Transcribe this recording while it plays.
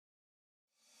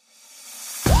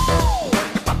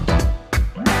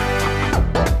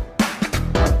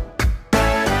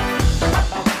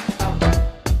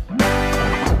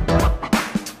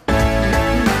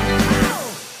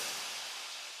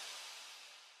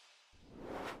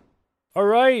All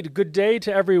right, good day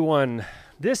to everyone.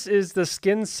 This is the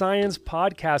Skin Science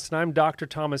Podcast, and I'm Dr.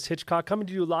 Thomas Hitchcock, coming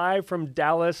to you live from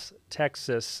Dallas,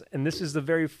 Texas. And this is the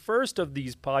very first of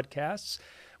these podcasts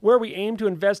where we aim to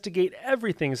investigate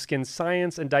everything skin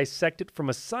science and dissect it from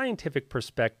a scientific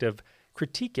perspective,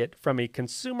 critique it from a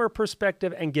consumer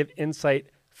perspective, and give insight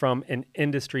from an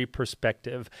industry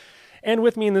perspective. And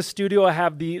with me in the studio, I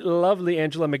have the lovely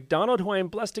Angela McDonald, who I am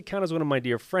blessed to count as one of my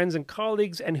dear friends and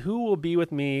colleagues, and who will be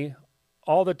with me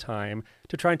all the time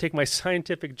to try and take my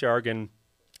scientific jargon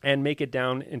and make it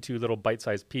down into little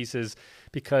bite-sized pieces,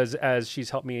 because as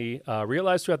she's helped me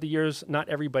realize throughout the years, not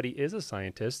everybody is a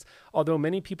scientist, although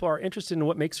many people are interested in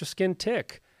what makes your skin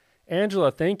tick. Angela,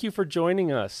 thank you for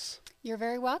joining us. You're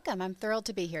very welcome. I'm thrilled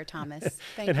to be here, Thomas.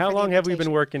 Thank And you how for the long have we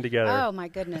invitation. been working together? Oh, my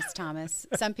goodness, Thomas.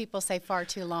 Some people say far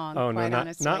too long, Oh, no,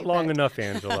 honestly, not long enough,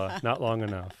 Angela. Not long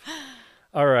enough.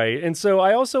 All right. And so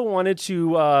I also wanted to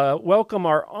welcome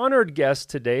our honored guest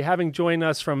today, having joined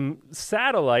us from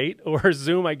satellite or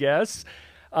Zoom, I guess.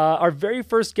 Our very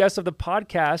first guest of the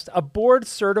podcast, a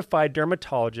board-certified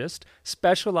dermatologist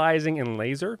specializing in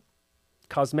laser,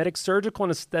 cosmetic, surgical,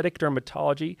 and aesthetic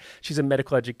dermatology. She's a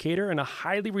medical educator and a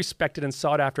highly respected and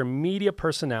sought-after media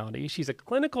personality. She's a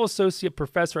clinical associate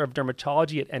professor of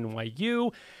dermatology at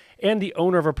NYU and the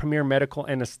owner of a premier medical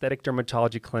and aesthetic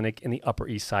dermatology clinic in the Upper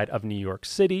East Side of New York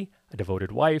City, a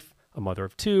devoted wife, a mother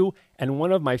of two, and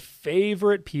one of my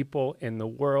favorite people in the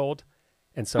world,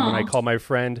 and someone I call my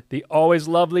friend, the always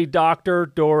lovely Dr.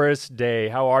 Doris Day.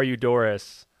 How are you,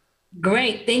 Doris?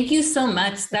 Great. Thank you so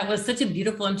much. That was such a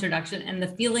beautiful introduction, and the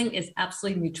feeling is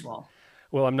absolutely mutual.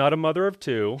 Well, I'm not a mother of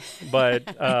two,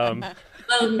 but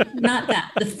Well, not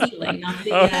that, the feeling, not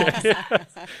the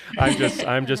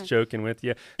I'm just joking with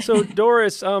you. So,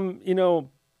 Doris, there's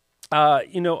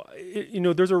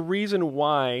a reason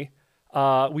why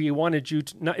we wanted you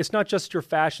to. It's not just your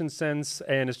fashion sense,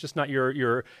 and it's just not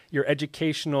your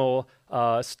educational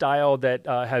style that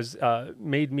has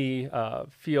made me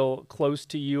feel close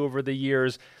to you over the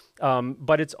years.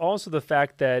 But it's also the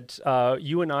fact that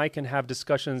you and I can have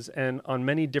discussions and on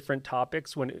many different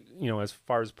topics when, as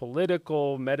far as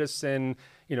political, medicine,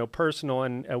 personal,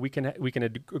 and we can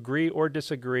agree or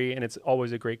disagree, and it's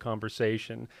always a great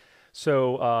conversation.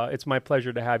 So it's my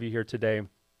pleasure to have you here today.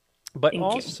 But Thank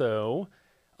also,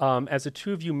 as the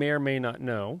two of you may or may not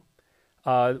know,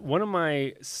 one of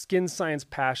my skin science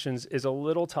passions is a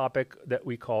little topic that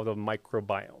we call the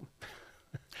microbiome.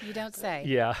 You don't say.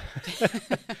 Yeah.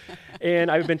 And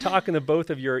I've been talking to both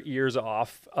of your ears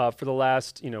off for the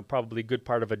last, probably good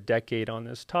part of a decade on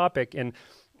this topic. And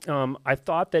I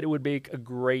thought that it would make a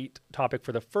great topic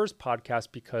for the first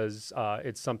podcast because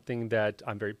it's something that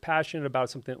I'm very passionate about,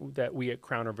 something that we at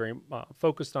Crown are very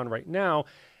focused on right now.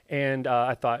 And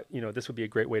I thought, this would be a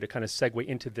great way to kind of segue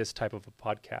into this type of a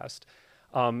podcast.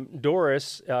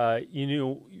 Doris,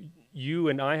 you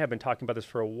and I have been talking about this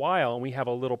for a while, and we have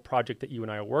a little project that you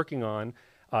and I are working on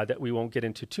that we won't get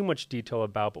into too much detail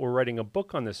about, but we're writing a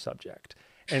book on this subject.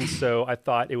 And so I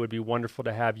thought it would be wonderful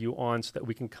to have you on so that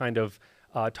we can kind of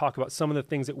talk about some of the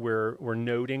things that we're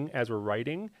noting as we're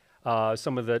writing,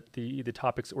 some of the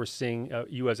topics that we're seeing,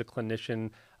 you as a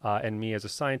clinician and me as a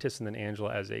scientist, and then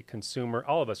Angela as a consumer,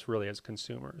 all of us really as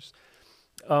consumers.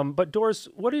 But Doris,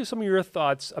 what are some of your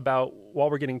thoughts about, while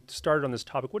we're getting started on this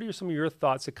topic, what are some of your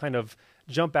thoughts that kind of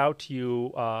jump out to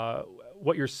you,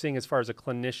 what you're seeing as far as a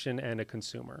clinician and a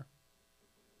consumer?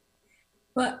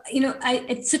 Well,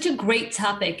 it's such a great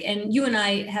topic, and you and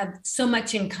I have so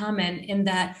much in common in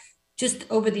that just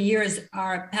over the years,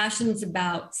 our passions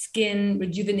about skin,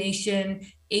 rejuvenation,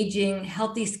 aging,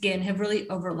 healthy skin have really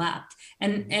overlapped.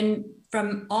 And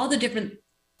from all the different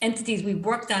entities we've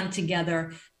worked on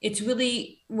together, it's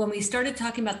really, when we started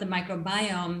talking about the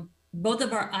microbiome, both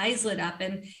of our eyes lit up,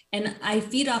 and I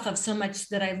feed off of so much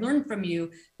that I learned from you.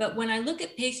 But when I look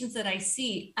at patients that I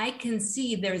see, I can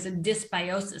see there's a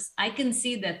dysbiosis. I can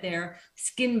see that their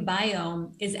skin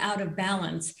biome is out of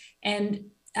balance.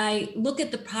 And I look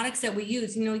at the products that we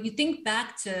use. You think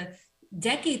back to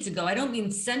decades ago, I don't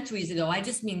mean centuries ago, I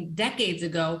just mean decades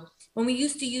ago, when we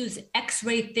used to use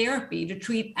X-ray therapy to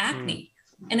treat acne.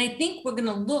 And I think we're going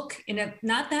to look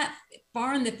not that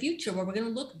far in the future where we're going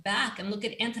to look back and look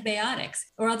at antibiotics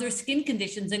or other skin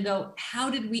conditions and go, how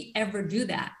did we ever do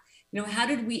that? How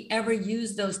did we ever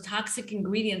use those toxic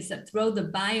ingredients that throw the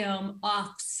biome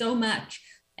off so much?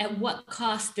 At what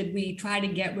cost did we try to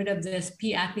get rid of this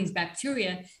P. acnes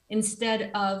bacteria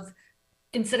instead of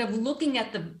looking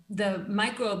at the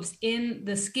microbes in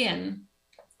the skin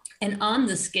and on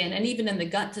the skin and even in the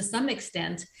gut to some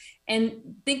extent, and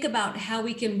think about how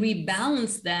we can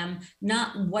rebalance them,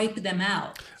 not wipe them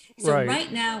out. So Right.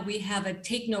 right now we have a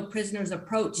take no prisoners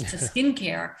approach to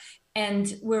skincare,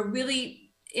 and we're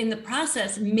really in the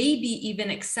process, maybe even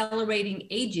accelerating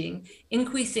aging,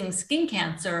 increasing skin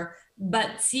cancer,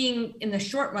 but seeing in the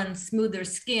short run smoother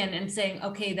skin and saying,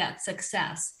 okay, that's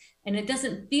success. And it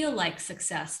doesn't feel like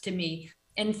success to me.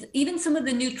 And even some of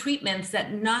the new treatments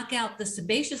that knock out the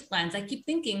sebaceous glands, I keep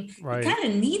thinking, you Right. kind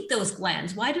of need those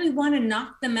glands. Why do we want to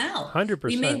knock them out?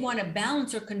 We may 100%. want to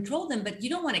balance or control them, but you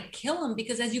don't want to kill them,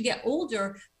 because as you get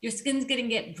older, your skin's going to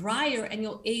get drier and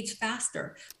you'll age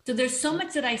faster. So there's so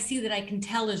much that I see that I can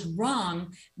tell is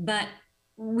wrong, but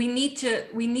we need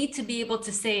to be able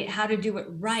to say how to do it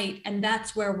right. And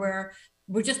that's where we're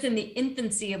just in the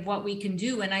infancy of what we can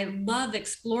do. And I love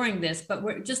exploring this, but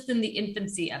we're just in the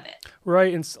infancy of it.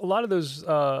 Right. And a lot of those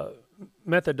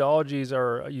methodologies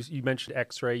are, you mentioned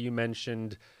X-ray, you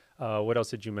mentioned, what else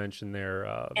did you mention there?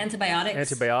 Antibiotics.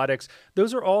 Antibiotics.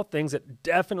 Those are all things that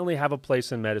definitely have a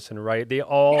place in medicine, right? They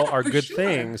all are good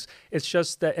things. It's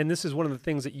just that, and this is one of the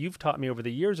things that you've taught me over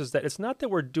the years, is that it's not that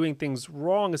we're doing things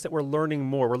wrong, it's that we're learning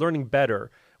more. We're learning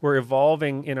better. We're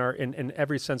evolving in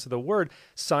every sense of the word.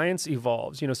 Science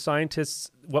evolves.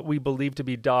 Scientists, what we believed to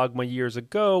be dogma years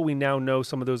ago, we now know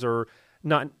some of those are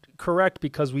not correct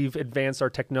because we've advanced our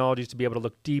technologies to be able to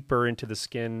look deeper into the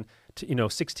skin.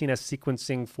 16S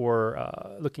sequencing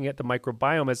for looking at the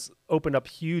microbiome has opened up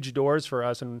huge doors for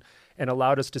us and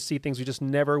allowed us to see things we just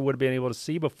never would have been able to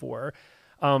see before.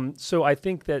 So I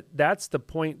think that's the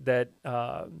point that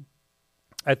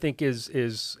I think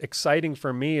is exciting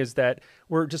for me, is that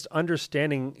we're just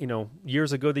understanding,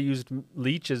 years ago they used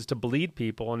leeches to bleed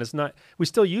people, and we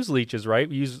still use leeches, right?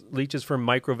 We use leeches for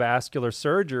microvascular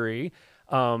surgery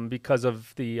because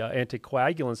of the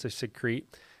anticoagulants they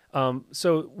secrete.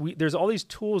 So there's all these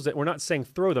tools that we're not saying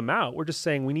throw them out. We're just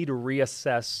saying we need to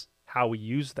reassess how we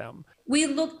use them. We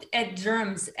looked at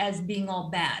germs as being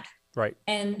all bad. Right.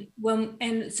 And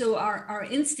so our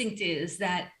instinct is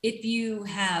that if you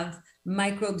have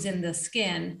microbes in the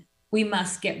skin, we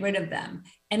must get rid of them.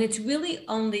 And it's really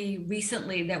only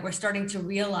recently that we're starting to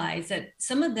realize that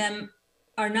some of them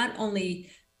are not only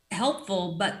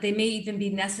helpful, but they may even be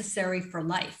necessary for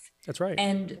life. That's right.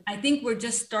 And I think we're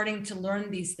just starting to learn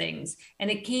these things.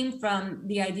 And it came from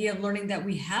the idea of learning that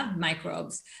we have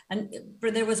microbes. And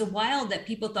there was a while that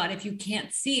people thought if you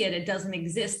can't see it, it doesn't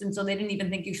exist. And so they didn't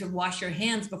even think you should wash your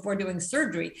hands before doing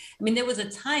surgery. I mean, there was a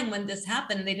time when this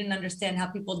happened, they didn't understand how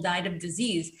people died of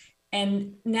disease.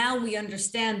 And now we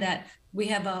understand that we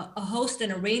have a host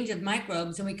and a range of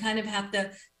microbes, and we kind of have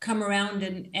to come around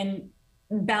and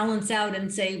balance out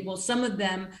and say, well, some of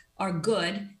them are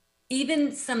good.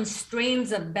 Even some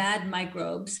strains of bad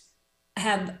microbes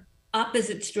have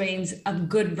opposite strains of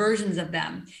good versions of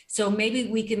them. So maybe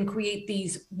we can create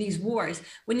these wars.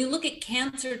 When you look at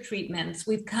cancer treatments,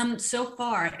 we've come so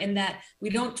far in that we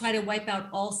don't try to wipe out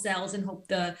all cells and hope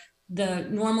the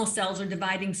normal cells are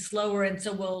dividing slower, and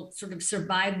so we'll sort of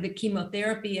survive the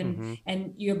chemotherapy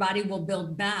and your body will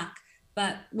build back.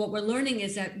 But what we're learning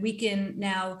is that we can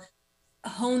now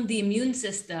hone the immune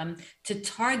system to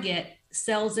target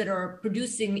cells that are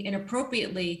producing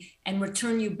inappropriately and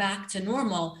return you back to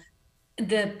normal.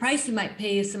 The price you might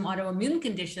pay is some autoimmune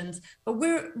conditions, but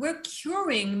we're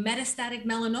curing metastatic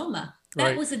melanoma. That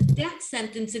Right. was a death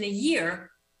sentence in a year.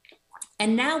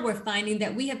 And now we're finding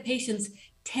that we have patients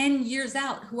 10 years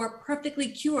out who are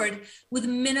perfectly cured with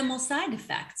minimal side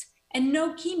effects and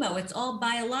no chemo. It's all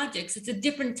biologics. It's a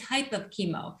different type of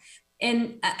chemo.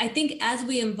 And I think as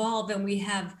we evolve and we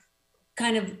have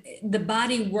kind of the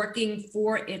body working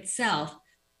for itself,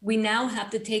 we now have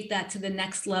to take that to the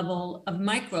next level of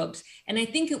microbes. And I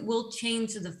think it will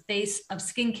change the face of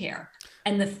skincare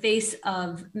and the face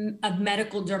of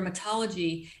medical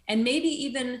dermatology and maybe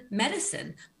even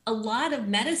medicine. A lot of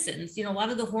medicines, a lot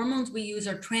of the hormones we use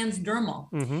are transdermal.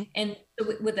 And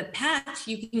with a patch,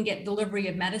 you can get delivery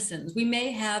of medicines. We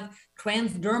may have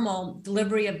transdermal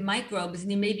delivery of microbes,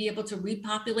 and you may be able to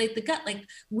repopulate the gut. Like,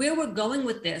 where we're going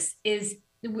with this is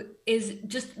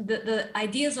just the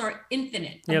ideas are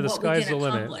infinite. Yeah, the sky's the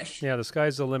limit. Yeah, the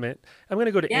sky's the limit. I'm going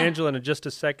to go to Angela in just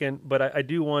a second, but I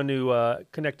do want to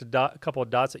connect a couple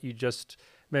of dots that you just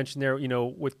mentioned there.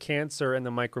 With cancer and the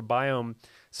microbiome,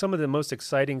 some of the most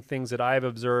exciting things that I've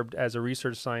observed as a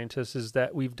research scientist is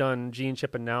that we've done gene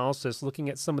chip analysis looking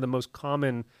at some of the most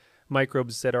common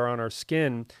microbes that are on our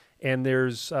skin. And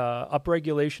there's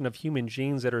upregulation of human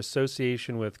genes that are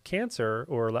association with cancer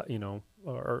or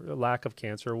lack of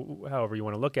cancer, however you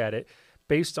want to look at it,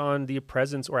 based on the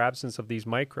presence or absence of these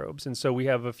microbes. And so we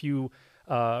have a few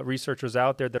researchers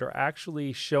out there that are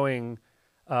actually showing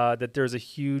that there's a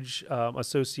huge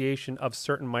association of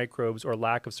certain microbes or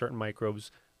lack of certain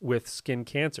microbes with skin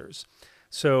cancers.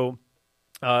 So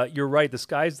you're right, the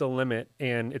sky's the limit,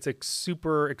 and it's a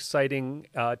super exciting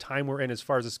time we're in as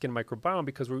far as the skin microbiome,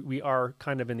 because we are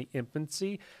kind of in the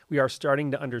infancy. We are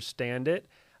starting to understand it,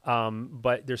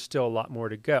 but there's still a lot more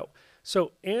to go.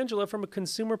 So Angela, from a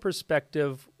consumer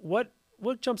perspective, what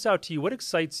jumps out to you? What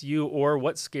excites you, or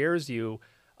what scares you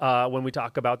when we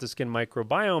talk about the skin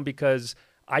microbiome? Because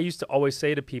I used to always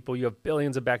say to people, you have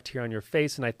billions of bacteria on your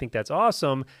face, and I think that's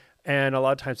awesome. And a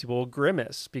lot of times people will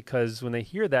grimace because when they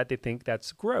hear that, they think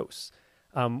that's gross.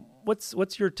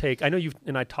 What's your take? I know you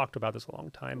and I talked about this a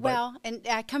long time. Well, and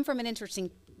I come from an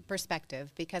interesting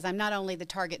perspective because I'm not only the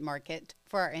target market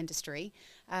for our industry,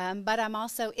 but I'm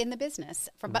also in the business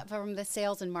from the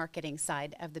sales and marketing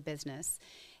side of the business.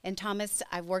 And Thomas,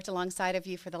 I've worked alongside of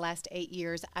you for the last 8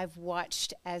 years. I've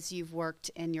watched as you've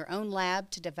worked in your own lab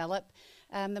to develop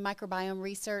the microbiome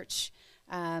research.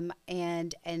 And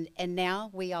now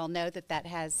we all know that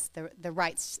has the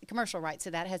rights, commercial rights, so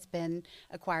that has been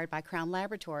acquired by Crown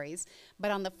Laboratories.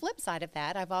 But on the flip side of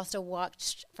that, I've also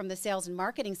watched from the sales and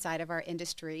marketing side of our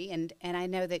industry, and I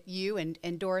know that you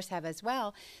and Doris have as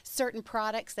well, certain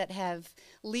products that have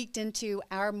leaked into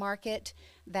our market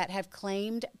that have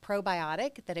claimed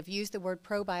probiotic, that have used the word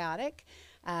probiotic,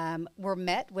 were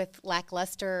met with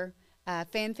lackluster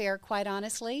fanfare, quite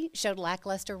honestly, showed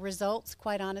lackluster results,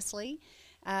 quite honestly.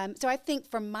 So I think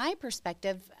from my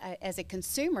perspective as a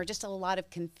consumer, just a lot of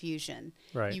confusion.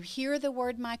 Right. You hear the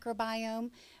word microbiome.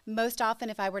 Most often,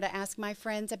 if I were to ask my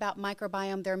friends about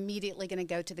microbiome, they're immediately going to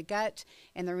go to the gut,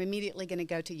 and they're immediately going to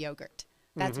go to yogurt.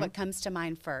 That's what comes to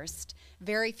mind first.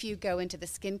 Very few go into the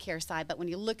skincare side, but when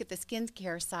you look at the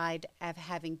skincare side of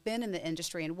having been in the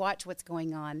industry and watch what's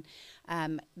going on,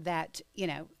 that, you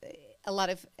know, a lot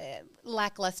of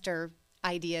lackluster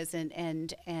ideas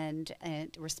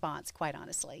and response, quite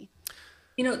honestly.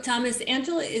 You know, Thomas,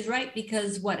 Angela is right,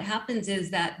 because what happens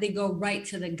is that they go right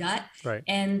to the gut. Right.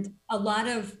 And a lot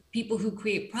of people who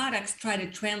create products try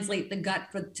to translate the gut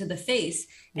to the face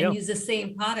and use the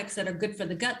same products that are good for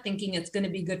the gut, thinking it's going to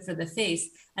be good for the face.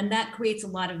 And that creates a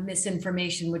lot of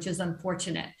misinformation, which is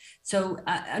unfortunate. So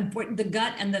the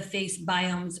gut and the face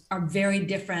biomes are very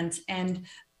different, and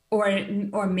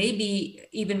or maybe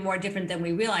even more different than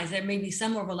we realize. There may be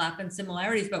some overlap and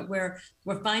similarities, but we're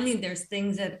finding there's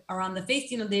things that are on the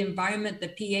face, you know, the environment, the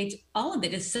pH, all of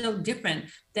it is so different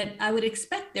that I would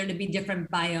expect there to be different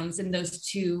biomes in those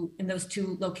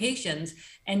two locations,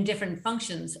 and different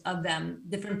functions of them,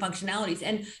 different functionalities.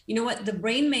 And you know what, the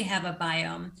brain may have a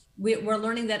biome. We're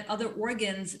learning that other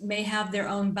organs may have their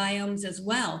own biomes as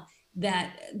well,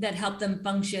 that help them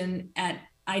function at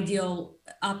ideal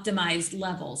optimized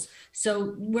levels.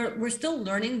 So we're still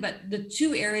learning, but the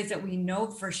two areas that we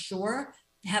know for sure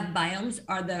have biomes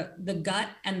are the gut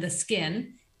and the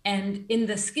skin. And in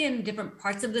the skin, different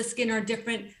parts of the skin are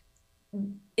different.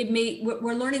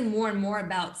 We're learning more and more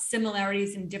about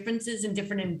similarities and differences in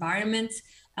different environments,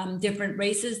 different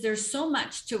races. There's so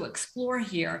much to explore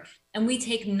here, and we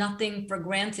take nothing for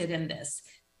granted in this.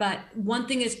 But one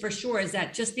thing is for sure is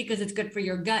that just because it's good for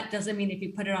your gut doesn't mean if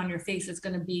you put it on your face, it's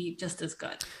going to be just as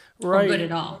good, or good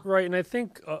at all. Right. And I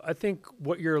think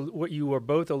what you are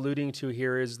both alluding to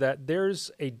here is that there's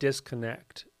a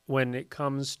disconnect when it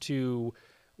comes to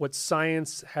what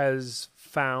science has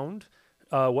found,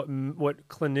 what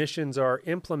clinicians are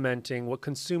implementing, what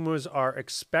consumers are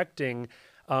expecting,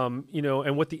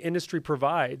 and what the industry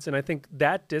provides. And I think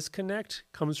that disconnect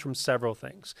comes from several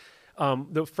things.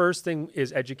 The first thing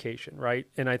is education, right?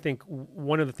 And I think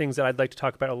one of the things that I'd like to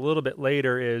talk about a little bit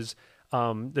later is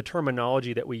the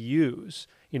terminology that we use.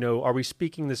 You know, are we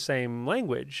speaking the same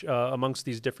language amongst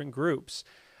these different groups?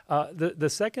 The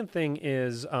second thing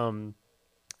is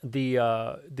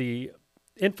the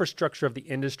infrastructure of the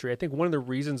industry. I think one of the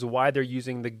reasons why they're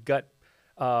using the gut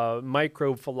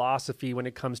microbe philosophy when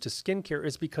it comes to skincare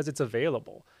is because it's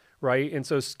available. Right. And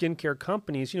so skincare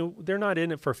companies, they're not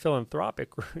in it for philanthropic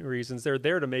reasons. They're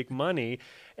there to make money.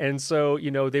 And so,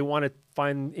 they want to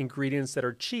find ingredients that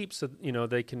are cheap so,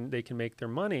 they can make their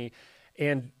money.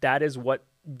 And that is what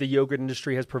the yogurt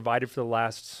industry has provided for the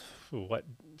last,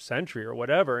 century or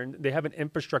whatever. And they have an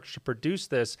infrastructure to produce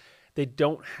this. They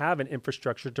don't have an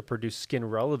infrastructure to produce skin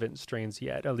relevant strains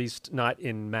yet, at least not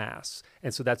in mass.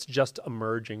 And so that's just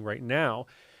emerging right now.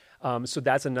 So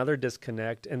that's another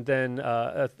disconnect. And then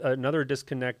another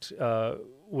disconnect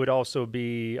would also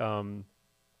be,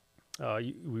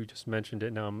 we just mentioned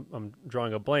it, now I'm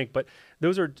drawing a blank, but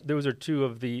those are two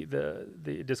of the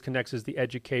disconnects, is the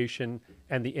education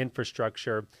and the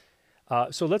infrastructure.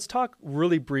 So let's talk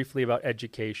really briefly about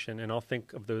education, and I'll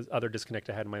think of those other disconnects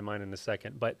I had in my mind in a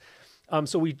second. But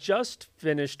So we just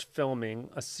finished filming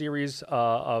a series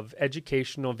of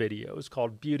educational videos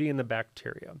called Beauty and the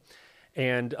Bacteria.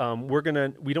 And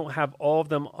we don't have all of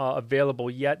them available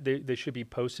yet. They should be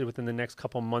posted within the next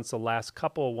couple of months, the last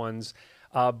couple of ones.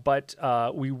 But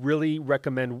we really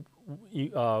recommend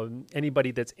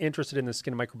anybody that's interested in the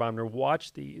skin microbiome to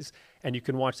watch these. And you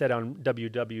can watch that on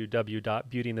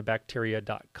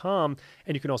www.beautyandthebacteria.com.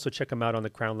 And you can also check them out on the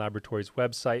Crown Laboratories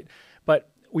website. But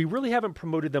we really haven't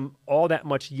promoted them all that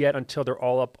much yet until they're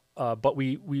all up. But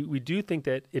we do think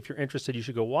that if you're interested, you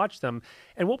should go watch them.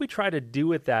 And what we try to do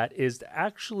with that is to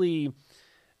actually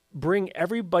bring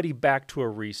everybody back to a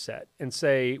reset and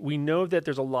say, we know that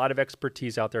there's a lot of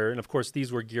expertise out there. And of course,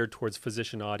 these were geared towards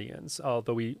physician audience.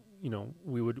 Although we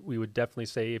would definitely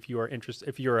say if you are interested,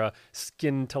 if you're a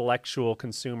skin intellectual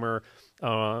consumer,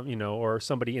 or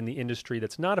somebody in the industry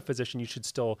that's not a physician, you should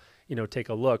still, take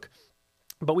a look.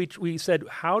 But we said,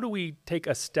 how do we take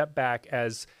a step back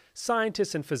as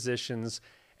scientists and physicians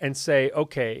and say,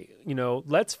 okay,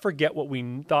 let's forget what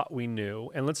we thought we knew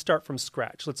and let's start from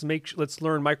scratch. Let's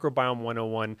learn microbiome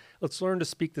 101. Let's learn to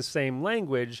speak the same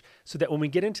language so that when we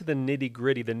get into the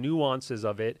nitty-gritty, the nuances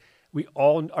of it, we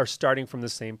all are starting from the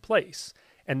same place.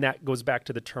 And that goes back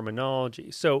to the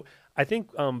terminology. So I think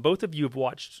both of you have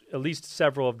watched at least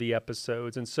several of the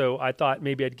episodes. And so I thought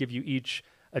maybe I'd give you each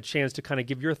a chance to kind of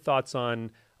give your thoughts on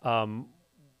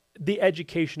the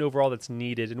education overall that's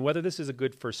needed and whether this is a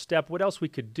good first step, what else we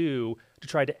could do to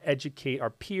try to educate our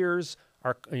peers,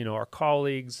 our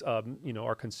colleagues,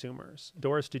 our consumers.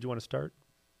 Doris, did you want to start?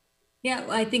 Yeah,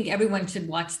 I think everyone should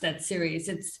watch that series.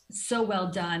 It's so well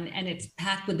done and it's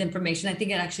packed with information. I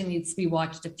think it actually needs to be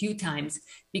watched a few times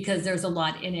because there's a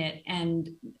lot in it and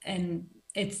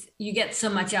you get so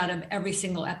much out of every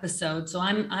single episode. So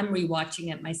I'm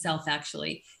rewatching it myself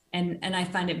actually. And I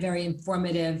find it very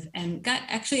informative and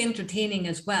actually entertaining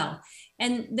as well.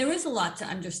 And there is a lot to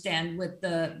understand with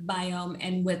the biome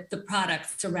and with the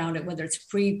products around it, whether it's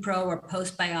pre, pro, or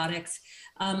postbiotics,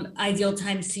 ideal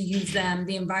times to use them,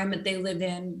 the environment they live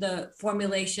in, the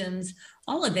formulations,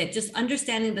 all of it, just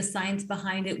understanding the science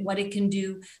behind it, what it can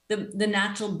do, the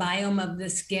natural biome of the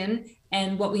skin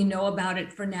and what we know about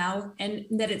it for now. And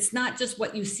that it's not just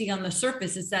what you see on the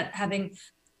surface, it's that having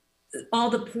all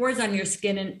the pores on your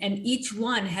skin and each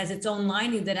one has its own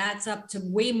lining that adds up to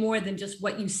way more than just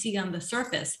what you see on the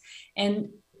surface. And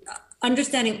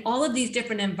understanding all of these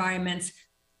different environments,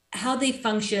 how they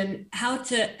function, how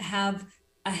to have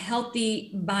a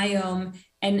healthy biome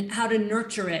and how to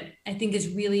nurture it, I think is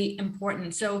really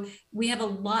important. So we have a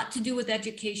lot to do with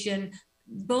education,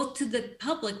 both to the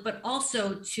public, but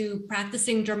also to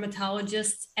practicing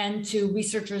dermatologists and to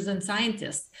researchers and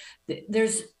scientists.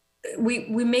 We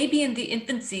may be in the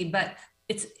infancy, but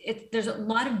there's a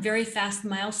lot of very fast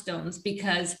milestones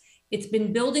because it's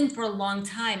been building for a long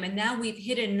time. And now we've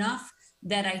hit enough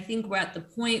that I think we're at the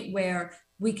point where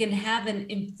we can have an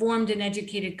informed and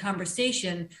educated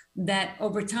conversation that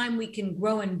over time we can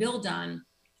grow and build on.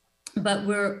 But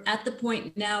we're at the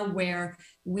point now where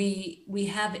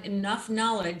we have enough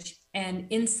knowledge and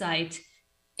insight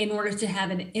in order to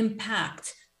have an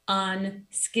impact on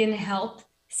skin health,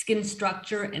 skin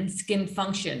structure, and skin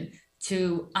function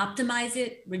to optimize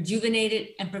it, rejuvenate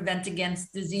it, and prevent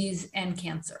against disease and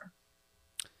cancer.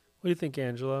 What do you think,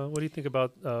 Angela? What do you think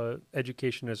about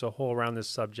education as a whole around this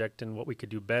subject and what we could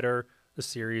do better, the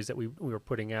series that we were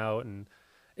putting out? And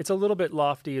it's a little bit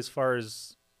lofty as far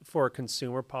as for a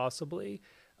consumer possibly,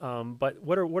 but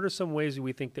what are some ways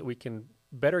we think that we can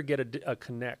better get a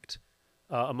connect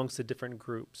amongst the different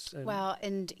groups?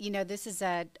 And this is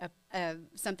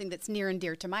something that's near and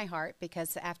dear to my heart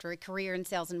because after a career in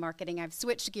sales and marketing, I've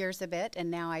switched gears a bit, and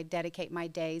now I dedicate my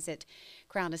days at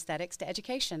Crown Aesthetics to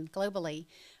education globally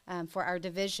for our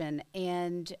division.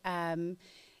 And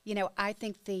I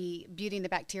think the Beauty and the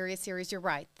Bacteria series, you're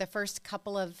right. The first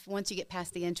once you get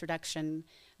past the introduction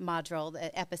module,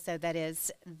 the episode that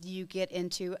is, you get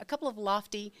into a couple of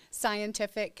lofty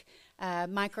scientific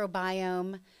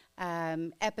microbiome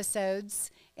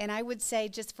episodes. And I would say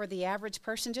just for the average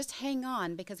person, just hang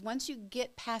on, because once you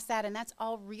get past that, and that's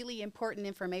all really important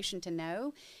information to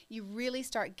know, you really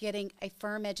start getting a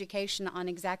firm education on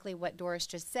exactly what Doris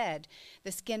just said.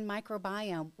 The skin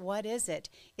microbiome, what is it?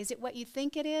 Is it what you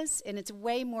think it is? And it's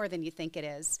way more than you think it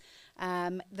is.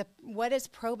 What does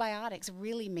probiotics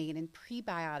really mean, and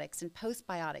prebiotics and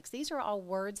postbiotics? These are all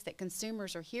words that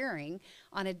consumers are hearing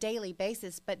on a daily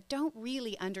basis, but don't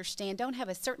really understand,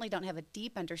 certainly don't have a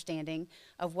deep understanding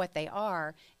of what they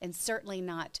are, and certainly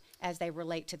not as they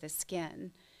relate to the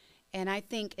skin. And I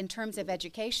think in terms of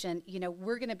education,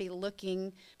 we're going to be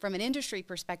looking from an industry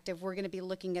perspective, we're going to be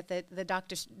looking at the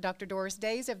Dr. Doris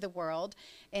Days of the world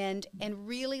and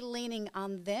really leaning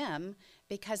on them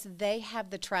because they have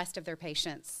the trust of their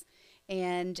patients.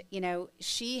 And,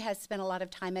 she has spent a lot of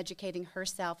time educating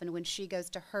herself. And when she goes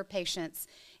to her patients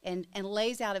and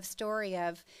lays out a story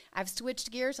of, I've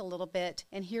switched gears a little bit,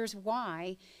 and here's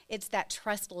why, it's that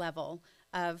trust level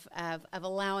of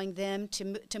allowing them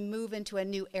to move into a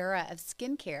new era of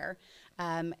skincare.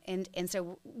 And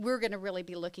so we're going to really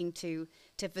be looking to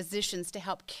physicians to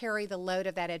help carry the load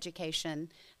of that education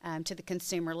to the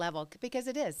consumer level, because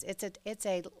it's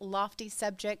a lofty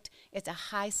subject. It's a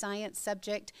high science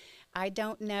subject. I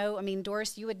don't know. I mean,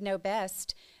 Doris, you would know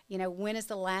best. When is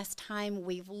the last time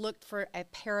we've looked for a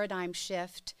paradigm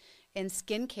shift in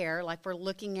skincare, like we're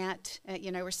looking at,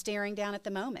 we're staring down at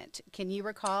the moment? Can you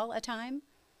recall a time?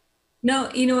 No,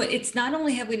 it's not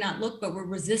only have we not looked, but we're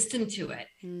resistant to it.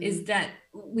 Is that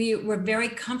we're very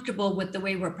comfortable with the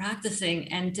way we're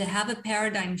practicing, and to have a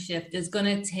paradigm shift is going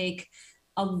to take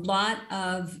a lot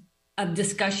of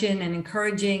discussion and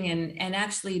encouraging and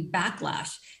actually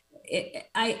backlash.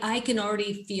 I can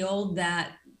already feel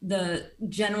that the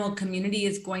general community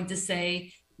is going to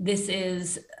say this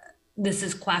is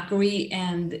quackery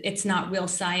and it's not real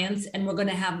science, and we're going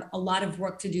to have a lot of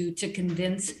work to do to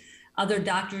convince other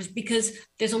doctors, because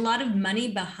there's a lot of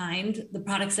money behind the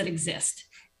products that exist.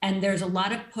 And there's a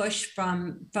lot of push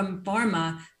from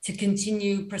pharma to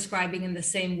continue prescribing in the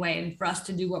same way and for us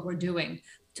to do what we're doing.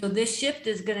 So this shift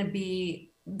is going to be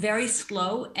very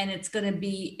slow, and it's going to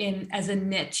be as a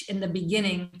niche in the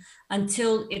beginning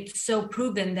until it's so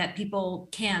proven that people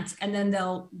can't, and then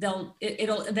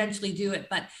it'll eventually do it,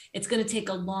 but it's going to take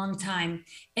a long time.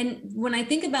 And when I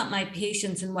think about my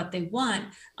patients and what they want,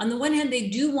 on the one hand, they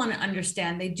do want to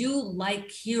understand, they do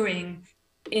like hearing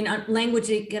in language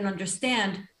they can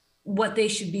understand what they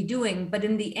should be doing, but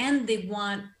in the end, they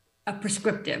want a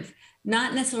prescriptive,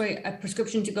 not necessarily a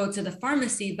prescription to go to the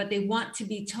pharmacy, but they want to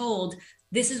be told,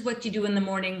 this is what you do in the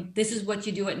morning, this is what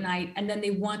you do at night, and then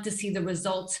they want to see the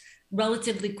results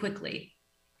relatively quickly.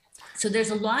 So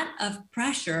there's a lot of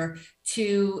pressure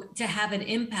to have an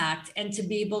impact and to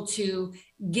be able to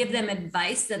give them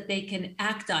advice that they can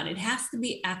act on. It has to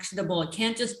be actionable. It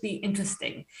can't just be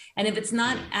interesting. And if it's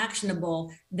not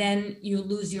actionable, then you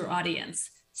lose your audience.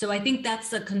 So I think that's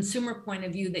the consumer point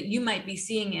of view that you might be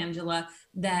seeing, Angela,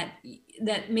 that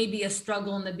may be a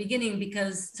struggle in the beginning,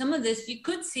 because some of this, you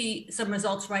could see some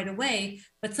results right away,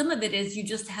 but some of it is you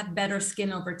just have better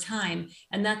skin over time.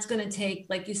 And that's going to take,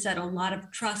 like you said, a lot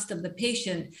of trust of the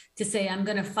patient to say, I'm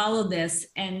going to follow this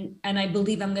and I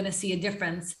believe I'm going to see a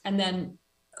difference. And then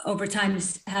over time,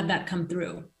 just have that come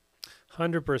through.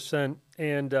 100%.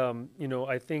 And,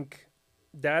 I think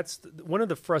that's one of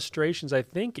the frustrations, I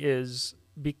think, is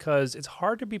because it's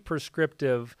hard to be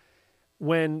prescriptive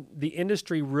when the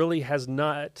industry really has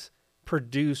not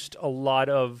produced a lot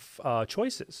of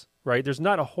choices, right? There's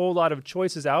not a whole lot of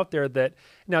choices out there that,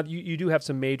 now you do have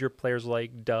some major players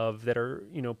like Dove that are,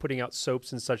 putting out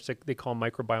soaps and such that they call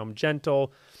microbiome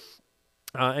gentle.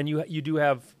 And you do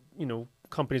have,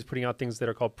 companies putting out things that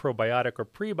are called probiotic or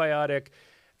prebiotic.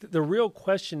 The real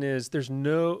question is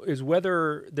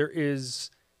whether there is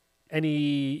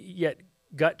any yet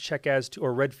gut check as to,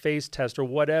 or red phase test, or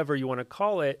whatever you want to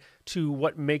call it, to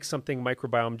what makes something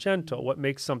microbiome gentle, what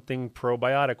makes something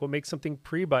probiotic, what makes something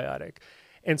prebiotic.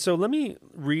 And so let me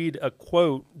read a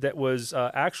quote that was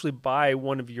actually by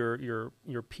one of your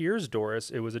peers,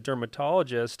 Doris. It was a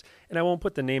dermatologist, and I won't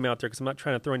put the name out there because I'm not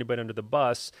trying to throw anybody under the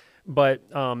bus. But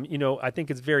I think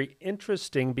it's very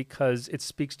interesting because it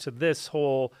speaks to this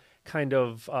whole kind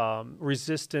of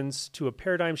resistance to a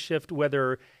paradigm shift,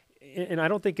 and I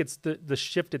don't think it's the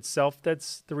shift itself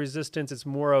that's the resistance. It's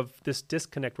more of this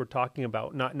disconnect we're talking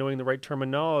about, not knowing the right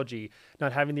terminology,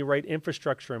 not having the right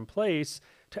infrastructure in place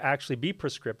to actually be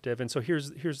prescriptive. And so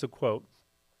here's the quote.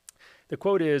 The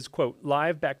quote is, quote,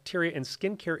 "Live bacteria in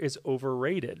skincare is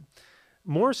overrated.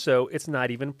 More so, it's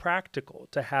not even practical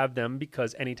to have them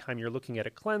because anytime you're looking at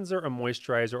a cleanser, a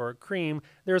moisturizer, or a cream,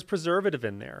 there's preservative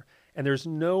in there. And there's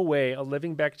no way a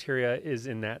living bacteria is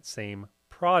in that same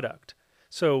product."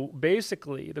 So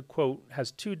basically, the quote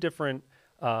has two different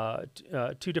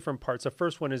parts. The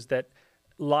first one is that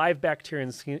live bacteria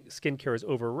in skincare is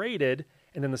overrated.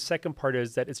 And then the second part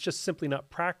is that it's just simply not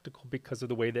practical because of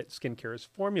the way that skincare is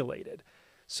formulated.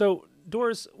 So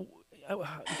Doris,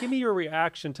 give me your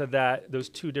reaction to those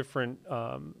two different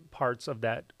parts of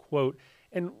that quote,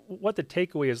 and what the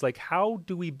takeaway is. Like, how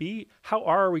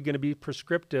are we going to be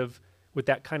prescriptive with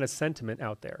that kind of sentiment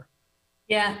out there?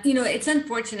 Yeah, it's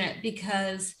unfortunate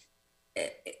because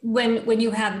when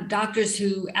you have doctors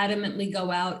who adamantly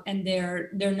go out and they're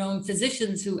known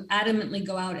physicians who adamantly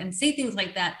go out and say things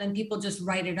like that, then people just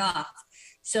write it off.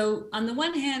 So on the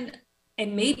one hand,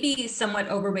 it may be somewhat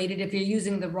overrated if you're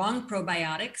using the wrong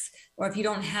probiotics, or if you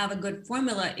don't have a good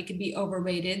formula, it could be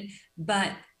overrated.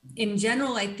 But in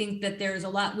general, I think that there's a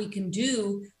lot we can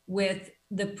do with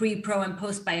the pre, pro, and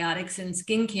postbiotics in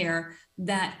skincare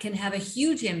that can have a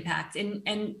huge impact.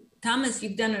 And Thomas,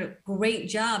 you've done a great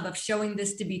job of showing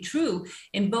this to be true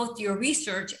in both your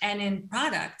research and in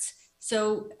products.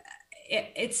 So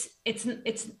it's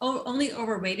only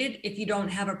overrated if you don't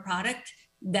have a product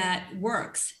that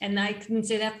works. And I can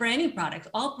say that for any product.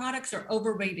 All products are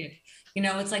overrated.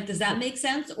 It's like, does that make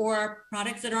sense? Or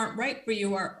products that aren't right for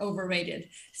you are overrated.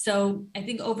 So I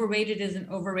think overrated is an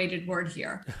overrated word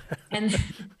here. And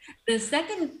the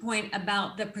second point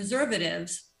about the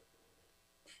preservatives,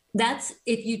 that's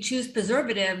if you choose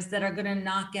preservatives that are going to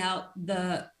knock out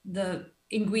the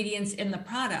ingredients in the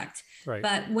product. Right.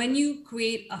 But when you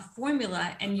create a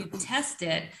formula and you test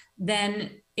it,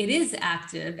 then it is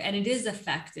active and it is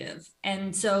effective.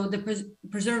 And so the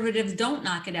preservatives don't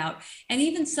knock it out. And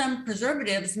even some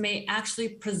preservatives may actually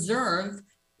preserve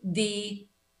the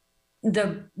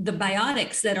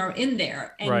biotics that are in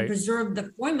there and right. preserve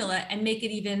the formula and make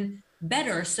it even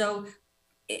better. So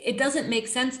it doesn't make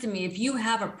sense to me if you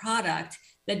have a product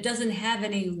that doesn't have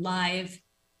any live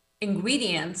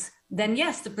ingredients, then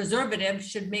yes, the preservative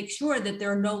should make sure that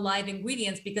there are no live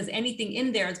ingredients, because anything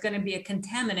in there is going to be a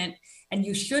contaminant and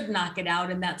you should knock it out.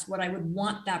 And that's what I would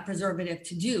want that preservative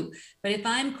to do. But if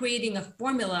I'm creating a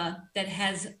formula that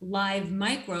has live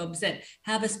microbes that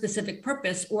have a specific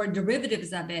purpose or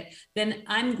derivatives of it, then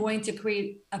I'm going to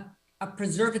create a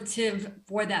preservative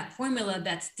for that formula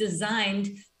that's designed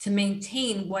to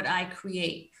maintain what I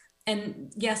create.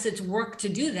 And yes, it's work to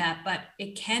do that, but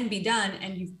it can be done,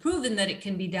 and you've proven that it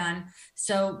can be done.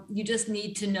 So you just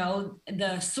need to know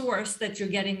the source that you're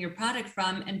getting your product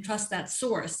from and trust that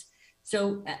source.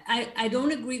 So I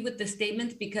don't agree with the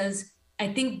statement, because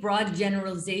I think broad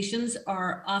generalizations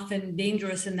are often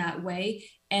dangerous in that way.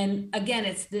 And again,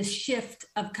 it's this shift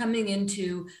of coming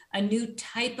into a new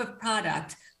type of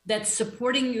product that's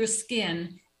supporting your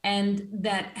skin and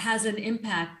that has an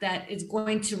impact that is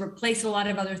going to replace a lot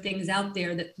of other things out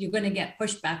there that you're going to get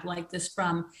pushback like this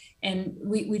from. And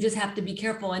we just have to be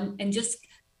careful and just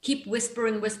keep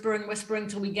whispering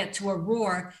till we get to a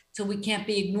roar, till we can't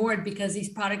be ignored, because these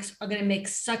products are going to make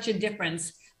such a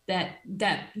difference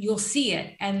that you'll see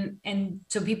it, and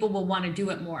so people will want to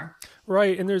do it more.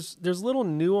 Right. And there's little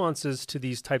nuances to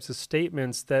these types of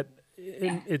statements that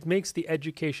it makes the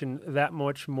education that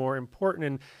much more important.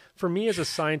 And for me as a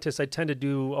scientist, I tend to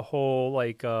do a whole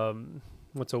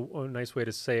what's a nice way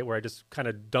to say it, where I just kind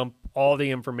of dump all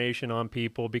the information on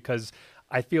people, because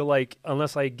I feel like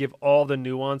unless I give all the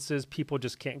nuances, people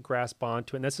just can't grasp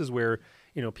onto it. And this is where,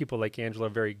 people like Angela are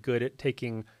very good at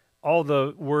taking all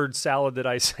the word salad that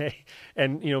I say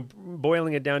and,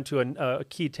 boiling it down to a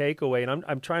key takeaway. And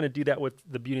I'm trying to do that with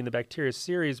the Beauty and the Bacteria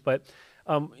series. But,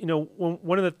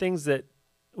 one of the things that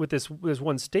with this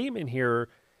one statement here,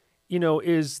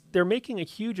 is they're making a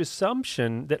huge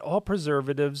assumption that all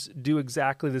preservatives do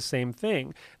exactly the same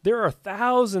thing. There are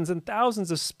thousands and thousands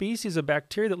of species of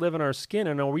bacteria that live in our skin.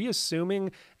 And are we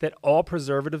assuming that all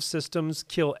preservative systems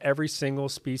kill every single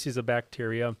species of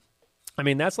bacteria? I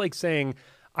mean, that's like saying,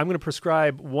 I'm going to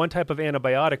prescribe one type of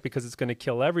antibiotic because it's going to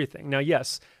kill everything. Now,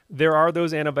 yes, there are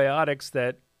those antibiotics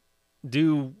that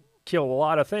do kill a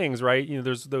lot of things, right?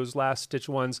 There's those last stitch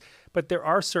ones, but there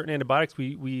are certain antibiotics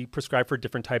we prescribe for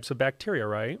different types of bacteria,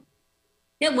 right?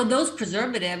 Yeah, well, those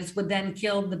preservatives would then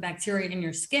kill the bacteria in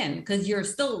your skin, because you're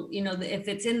still, if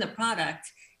it's in the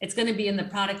product, it's going to be in the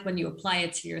product when you apply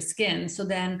it to your skin. So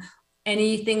then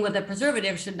anything with a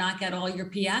preservative should knock out all your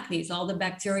P. acnes, all the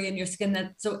bacteria in your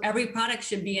skin. So every product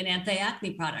should be an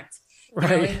anti-acne product.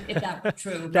 Right. If that were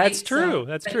true. That's right? true.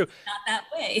 That's true. It's not that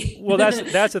way. Well,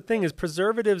 that's the thing, is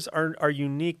preservatives are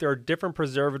unique. There are different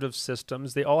preservative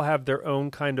systems. They all have their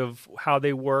own kind of how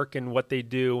they work and what they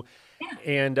do.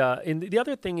 Yeah. And the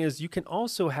other thing is you can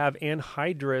also have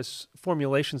anhydrous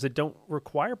formulations that don't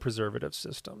require preservative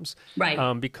systems.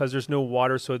 Right. Because there's no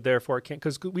water, so therefore it can't.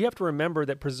 Because we have to remember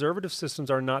that preservative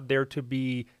systems are not there to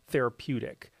be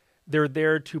therapeutic. They're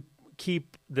there to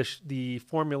keep the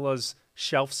formulas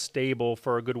shelf stable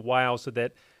for a good while, so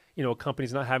that a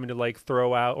company's not having to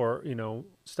throw out or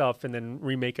stuff and then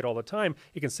remake it all the time.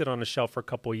 It can sit on a shelf for a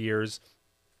couple of years.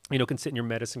 Can sit in your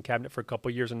medicine cabinet for a couple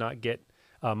of years and not get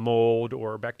mold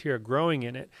or bacteria growing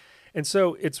in it. And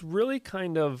so it's really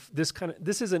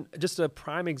this isn't just a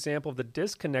prime example of the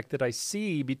disconnect that I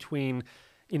see between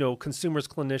consumers,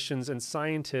 clinicians, and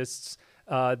scientists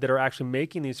that are actually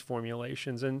making these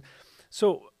formulations. And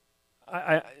so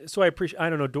I appreciate, I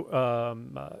don't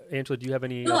know, Angela, do you have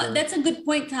any No, other? that's a good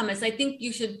point, Thomas. I think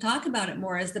you should talk about it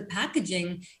more, as the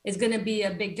packaging is going to be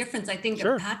a big difference. I think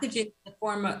Sure. the packaging is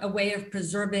a way of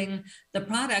preserving the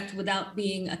product without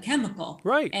being a chemical.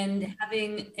 Right. And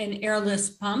having an airless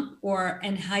pump or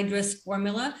an anhydrous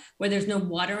formula where there's no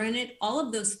water in it, all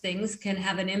of those things can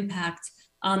have an impact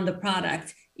on the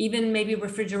product, even maybe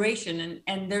refrigeration.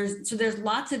 And there's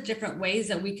lots of different ways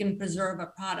that we can preserve a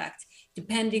product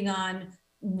depending on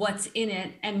what's in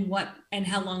it and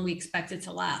how long we expect it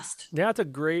to last. Yeah, that's a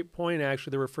great point,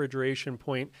 actually, the refrigeration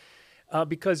point.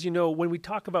 Because, when we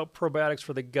talk about probiotics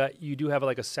for the gut, you do have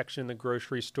like a section in the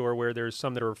grocery store where there's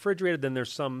some that are refrigerated, then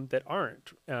there's some that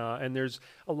aren't. And there's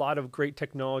a lot of great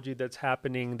technology that's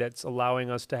happening that's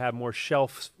allowing us to have more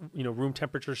shelf, room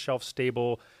temperature, shelf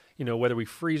stable, whether we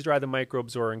freeze dry the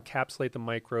microbes or encapsulate the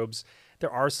microbes.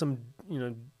 There are some,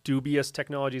 dubious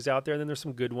technologies out there, and then there's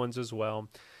some good ones as well.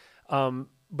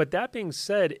 But that being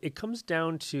said, it comes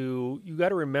down to, you got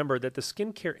to remember that the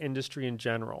skincare industry in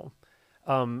general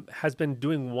has been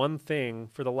doing one thing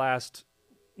for the last,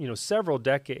 several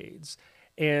decades,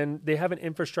 and they have an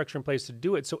infrastructure in place to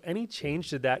do it. So any change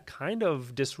to that kind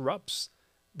of disrupts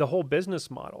the whole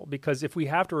business model, because if we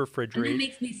have to refrigerate, and it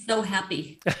makes me so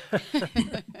happy.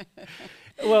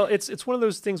 Well, it's one of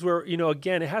those things where,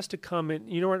 again, it has to come in,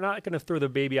 we're not going to throw the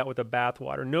baby out with the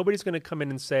bathwater. Nobody's going to come in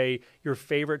and say your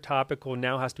favorite topical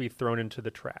now has to be thrown into the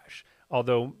trash.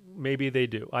 Although maybe they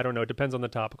do. I don't know. It depends on the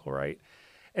topical, right?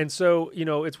 And so,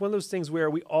 it's one of those things where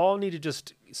we all need to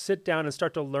just sit down and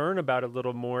start to learn about it a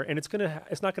little more. And it's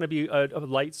not going to be a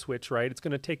light switch, right? It's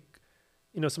going to take,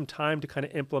 some time to kind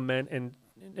of implement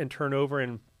and turn over.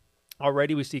 And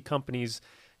already we see companies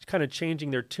kind of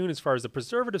changing their tune as far as the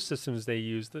preservative systems they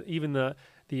use, even the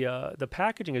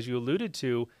packaging, as you alluded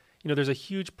to. There's a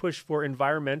huge push for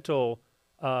environmental,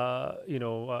 what's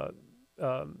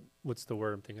the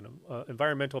word I'm thinking of?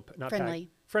 Environmental, not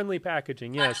friendly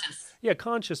packaging. Yes, yeah,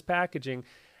 conscious packaging,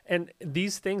 and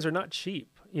these things are not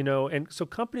cheap. And so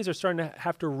companies are starting to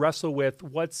have to wrestle with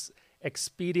what's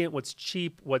expedient, what's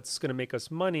cheap, what's going to make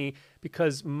us money,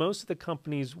 because most of the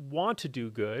companies want to do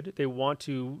good. They want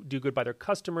to do good by their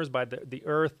customers, by the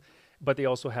earth, but they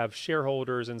also have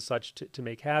shareholders and such to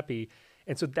make happy.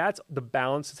 And so that's the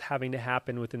balance that's having to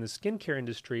happen within the skincare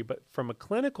industry. But from a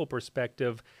clinical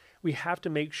perspective, we have to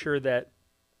make sure that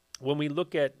when we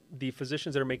look at the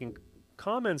physicians that are making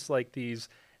comments like these,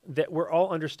 that we're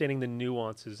all understanding the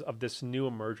nuances of this new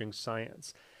emerging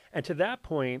science. And to that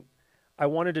point, I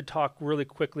wanted to talk really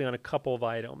quickly on a couple of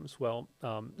items. Well,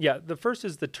 the first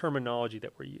is the terminology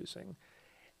that we're using.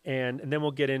 And then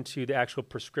we'll get into the actual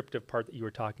prescriptive part that you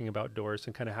were talking about, Doris,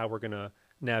 and kind of how we're going to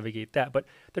navigate that. But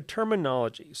the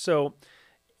terminology. So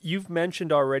you've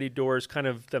mentioned already, Doris, kind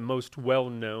of the most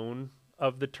well-known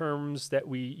of the terms that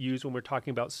we use when we're talking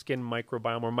about skin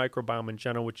microbiome or microbiome in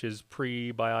general, which is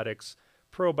prebiotics,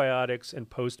 probiotics,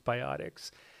 and postbiotics.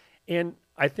 And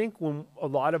I think when a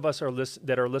lot of us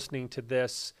that are listening to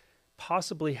this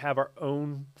possibly have our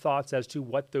own thoughts as to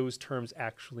what those terms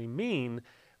actually mean,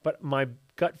 but my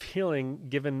gut feeling,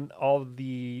 given all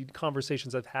the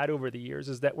conversations I've had over the years,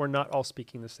 is that we're not all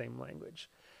speaking the same language.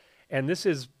 And this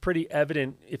is pretty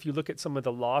evident if you look at some of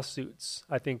the lawsuits.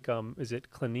 I think, is it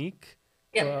Clinique?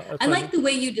 Yeah, I like the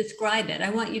way you describe it. I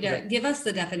want you to give us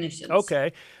the definitions.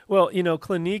 Okay. Well,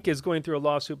 Clinique is going through a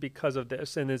lawsuit because of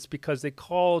this, and it's because they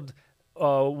called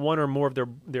one or more of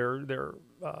their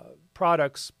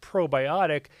products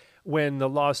probiotic when the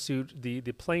lawsuit, the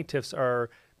plaintiffs are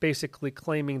basically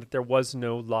claiming that there was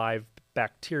no live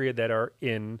bacteria that are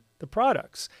in the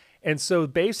products. And so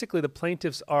basically the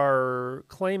plaintiffs are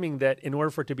claiming that in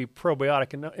order for it to be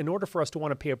probiotic, and in order for us to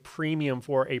want to pay a premium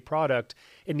for a product,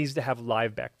 it needs to have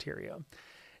live bacteria.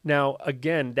 Now,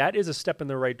 again, that is a step in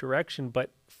the right direction. But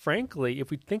frankly,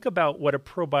 if we think about what a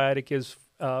probiotic is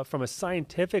from a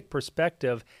scientific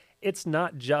perspective, it's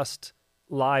not just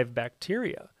live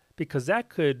bacteria, because that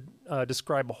could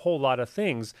describe a whole lot of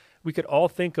things. We could all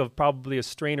think of probably a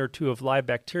strain or two of live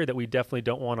bacteria that we definitely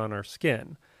don't want on our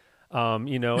skin.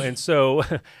 And so,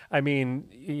 I mean,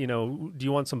 do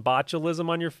you want some botulism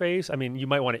on your face? I mean, you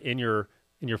might want it in your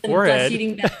forehead.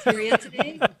 Flesh-eating bacteria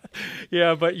today.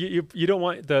 Yeah, but you don't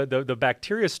want the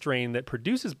bacteria strain that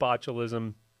produces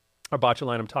botulism or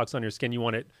botulinum toxin on your skin. You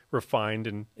want it refined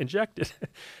and injected.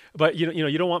 But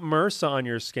you don't want MRSA on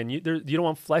your skin. You don't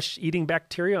want flesh-eating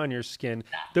bacteria on your skin.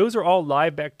 Those are all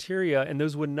live bacteria, and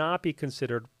those would not be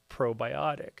considered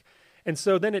probiotic. And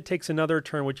so then it takes another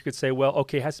turn, which you could say, well,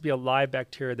 okay, it has to be a live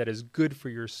bacteria that is good for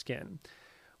your skin.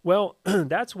 Well,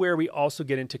 that's where we also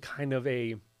get into kind of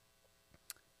this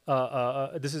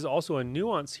is also a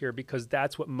nuance here, because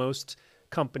that's what most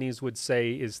companies would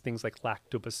say is things like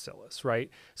lactobacillus, right?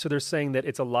 So they're saying that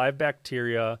it's a live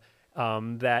bacteria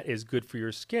that is good for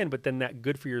your skin, but then that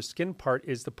good for your skin part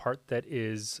is the part that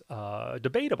is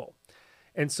debatable.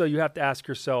 And so you have to ask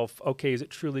yourself, okay, is it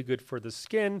truly good for the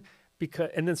skin?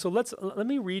 Let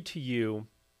me read to you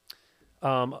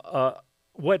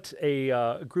what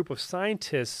a group of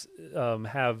scientists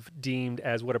have deemed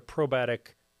as what a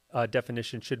probiotic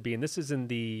definition should be. And this is in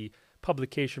the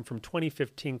publication from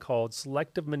 2015 called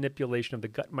Selective Manipulation of the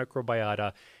Gut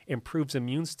Microbiota Improves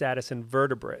Immune Status in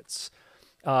Vertebrates.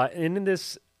 And in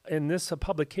this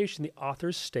publication, the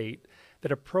authors state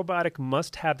that a probiotic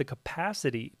must have the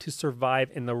capacity to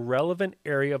survive in the relevant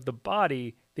area of the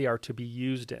body they are to be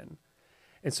used in.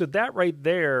 And so that right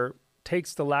there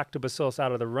takes the lactobacillus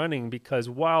out of the running, because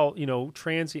while,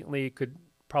 transiently it could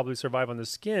probably survive on the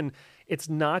skin, it's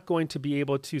not going to be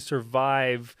able to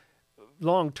survive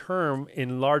long-term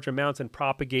in large amounts and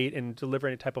propagate and deliver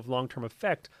any type of long-term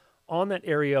effect on that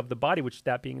area of the body, which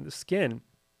that being the skin.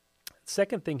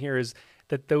 Second thing here is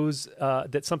that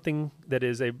that something that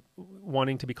is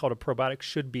wanting to be called a probiotic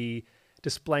should be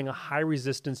displaying a high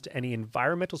resistance to any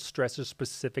environmental stresses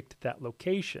specific to that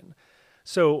location.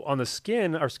 So on the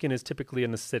skin, our skin is typically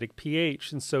an acidic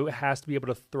pH, and so it has to be able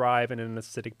to thrive in an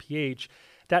acidic pH.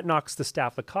 That knocks the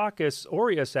Staphylococcus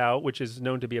aureus out, which is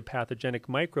known to be a pathogenic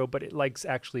microbe, but it likes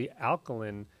actually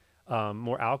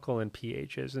more alkaline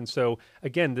pHs. And so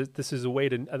again, this is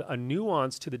a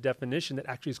nuance to the definition that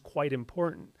actually is quite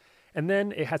important. And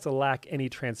then it has to lack any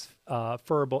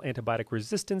transferable antibiotic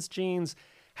resistance genes,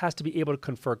 has to be able to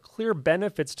confer clear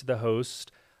benefits to the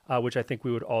host, which I think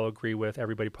we would all agree with.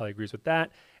 Everybody probably agrees with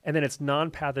that. And then it's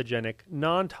non-pathogenic,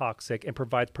 non-toxic, and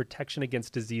provides protection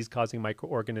against disease-causing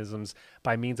microorganisms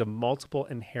by means of multiple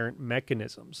inherent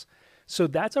mechanisms. So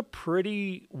that's a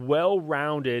pretty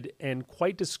well-rounded and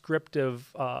quite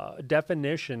descriptive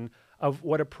definition of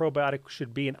what a probiotic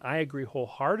should be, and I agree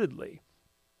wholeheartedly.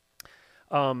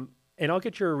 And I'll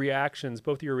get your reactions,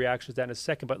 both of your reactions, to that in a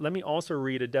second, but let me also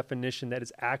read a definition that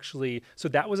is actually, so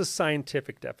that was a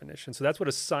scientific definition. So that's what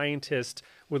a scientist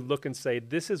would look and say,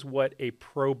 this is what a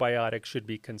probiotic should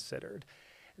be considered.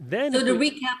 Then, so to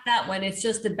recap that one, it's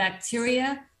just a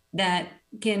bacteria that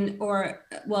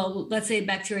let's say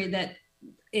bacteria that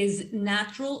is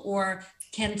natural or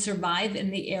can survive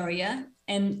in the area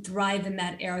and thrive in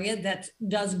that area, that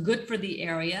does good for the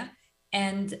area.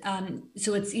 And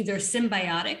so it's either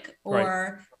symbiotic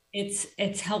or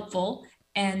it's helpful.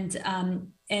 And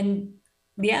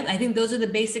yeah, I think those are the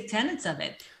basic tenets of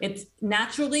it. It's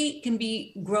naturally can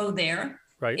grow there.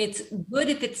 Right. It's good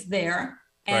if it's there,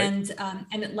 and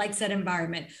it likes that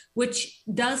environment, which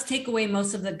does take away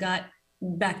most of the gut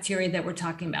bacteria that we're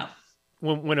talking about.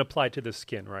 When applied to the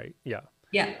skin, right? Yeah.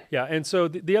 Yeah. Yeah. And so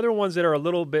the other ones that are a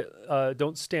little bit,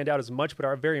 don't stand out as much, but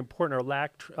are very important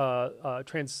are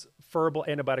transferable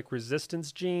antibiotic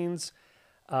resistance genes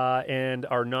and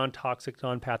are non-toxic,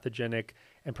 non-pathogenic,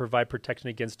 and provide protection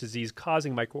against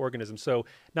disease-causing microorganisms. So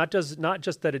not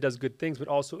just that it does good things, but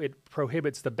also it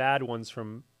prohibits the bad ones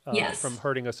from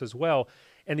hurting us as well.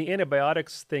 And the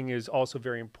antibiotics thing is also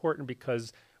very important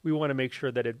because we want to make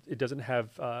sure that it doesn't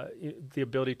have the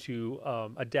ability to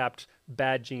adapt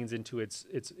bad genes into its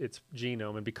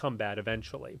genome and become bad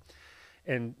eventually.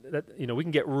 And that, we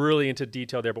can get really into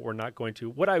detail there, but we're not going to.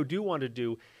 What I do want to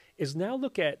do is now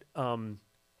look at,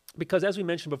 because as we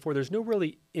mentioned before, there's no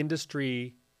really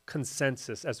industry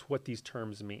consensus as to what these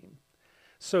terms mean.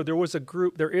 So there is a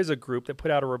group that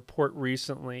put out a report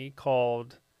recently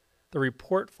called the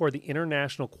Report for the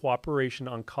International Cooperation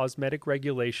on Cosmetic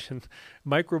Regulation,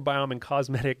 Microbiome and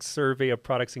Cosmetic Survey of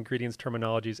Products, Ingredients,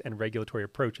 Terminologies, and Regulatory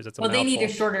Approaches. That's a mouthful. They need a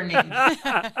shorter name.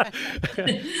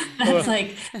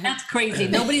 That's crazy.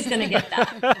 Nobody's going to get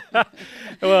that.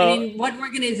 Well, what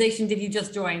organization did you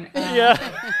just join? They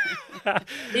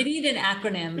need an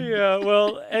acronym. Yeah,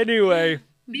 well, anyway.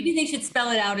 Maybe they should spell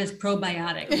it out as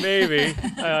probiotic. Maybe.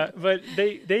 But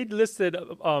they listed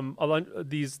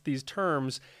these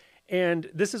terms. And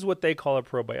this is what they call a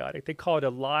probiotic. They call it a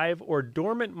live or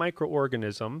dormant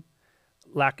microorganism,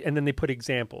 and then they put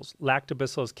examples: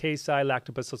 Lactobacillus casei,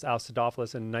 Lactobacillus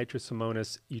acidophilus, and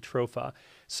Nitrosomonas eutropha.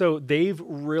 So they've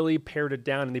really pared it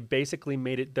down, and they basically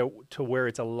made it to where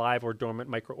it's a live or dormant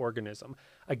microorganism.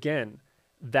 Again,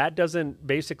 that doesn't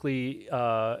basically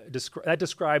that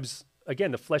describes,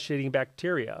 again, the flesh-eating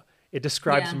bacteria. It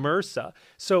describes MRSA.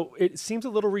 So it seems a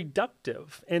little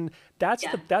reductive. And that's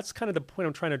kind of the point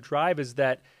I'm trying to drive, is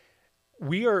that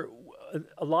we are,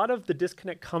 a lot of the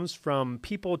disconnect comes from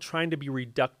people trying to be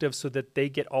reductive so that they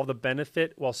get all the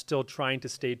benefit while still trying to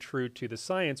stay true to the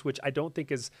science, which I don't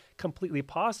think is completely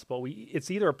possible. It's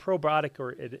either a probiotic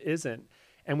or it isn't.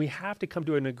 And we have to come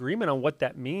to an agreement on what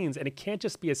that means. And it can't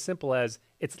just be as simple as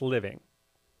it's living.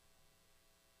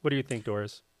 What do you think,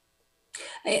 Doris?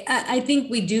 I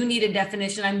think we do need a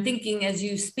definition. I'm thinking as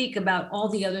you speak about all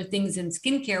the other things in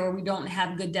skincare where we don't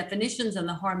have good definitions and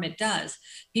the harm it does.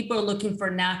 People are looking for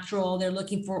natural, they're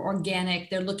looking for organic,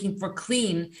 they're looking for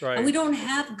clean. Right. And we don't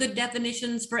have good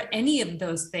definitions for any of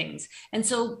those things. And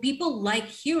so people like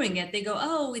hearing it. They go,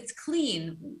 oh, it's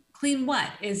clean. Clean what?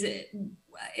 Is it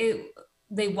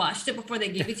they washed it before they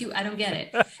gave it to you? I don't get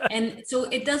it. And so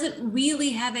it doesn't really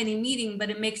have any meaning, but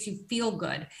it makes you feel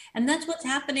good. And that's what's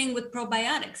happening with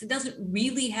probiotics. It doesn't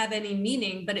really have any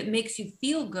meaning, but it makes you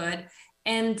feel good.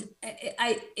 And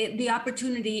the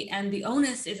opportunity and the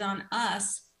onus is on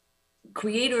us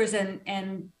creators.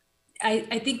 And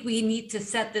I think we need to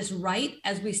set this right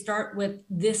as we start with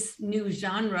this new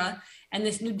genre and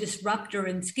this new disruptor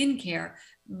in skincare.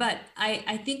 But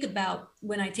I think about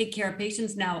when I take care of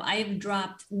patients now, I have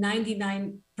dropped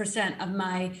 99% of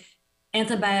my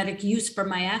antibiotic use for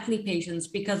my acne patients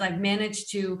because I've managed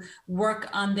to work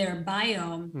on their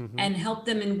biome and help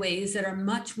them in ways that are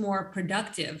much more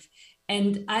productive.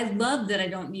 And I love that I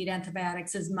don't need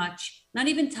antibiotics as much, not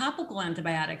even topical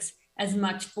antibiotics as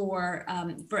much for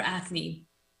acne.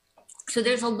 So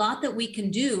there's a lot that we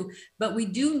can do, but we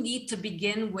do need to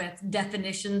begin with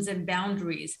definitions and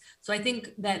boundaries. So I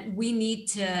think that we need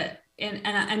to,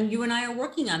 and you and I are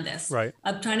working on this, right,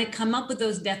 of trying to come up with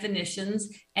those definitions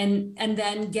and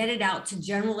then get it out to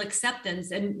general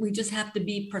acceptance. And we just have to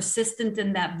be persistent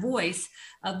in that voice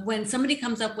of when somebody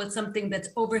comes up with something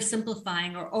that's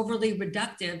oversimplifying or overly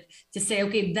reductive, to say,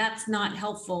 okay, that's not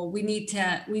helpful. We need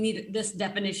this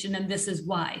definition, and this is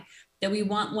why. That we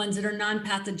want ones that are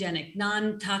non-pathogenic,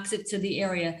 non-toxic to the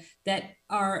area, that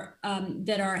are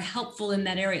helpful in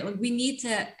that area. Like, we need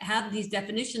to have these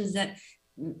definitions that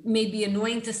may be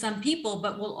annoying to some people,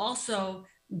 but will also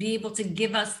be able to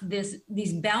give us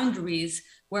these boundaries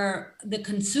where the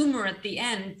consumer at the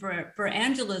end, for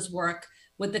Angela's work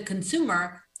with the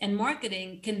consumer and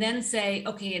marketing, can then say,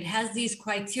 okay, it has these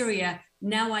criteria.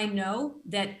 Now I know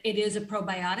that it is a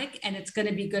probiotic and it's going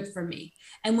to be good for me.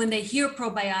 And when they hear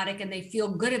probiotic and they feel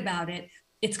good about it,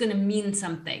 it's going to mean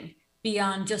something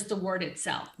beyond just the word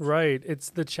itself. Right.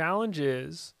 The challenge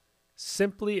is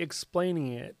simply explaining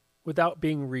it without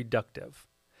being reductive.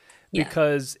 Yeah.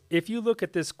 Because if you look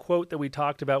at this quote that we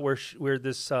talked about where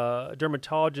this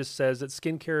dermatologist says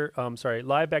that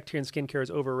live bacteria in skincare is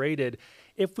overrated,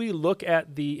 if we look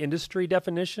at the industry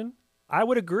definition, I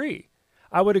would agree.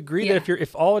 That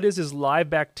if all it is live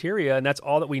bacteria and that's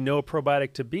all that we know a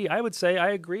probiotic to be, I would say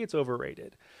I agree it's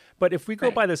overrated. But if we go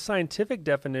by the scientific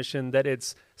definition that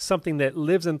it's something that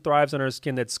lives and thrives on our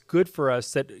skin, that's good for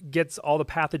us, that gets all the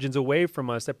pathogens away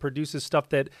from us, that produces stuff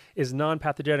that is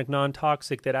non-pathogenic,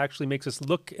 non-toxic, that actually makes us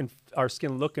our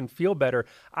skin look and feel better,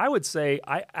 I would say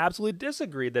I absolutely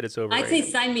disagree that it's overrated. I'd say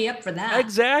sign me up for that.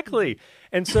 Exactly.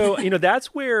 And so, that's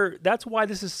why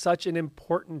this is such an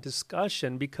important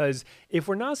discussion, because if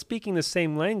we're not speaking the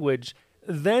same language,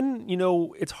 then,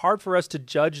 it's hard for us to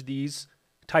judge these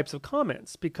types of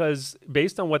comments, because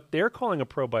based on what they're calling a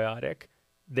probiotic,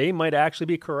 they might actually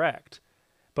be correct.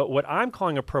 But what I'm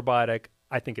calling a probiotic,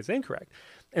 I think is incorrect.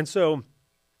 And so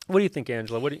what do you think,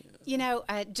 Angela?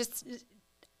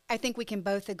 I think we can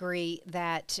both agree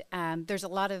that there's a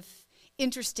lot of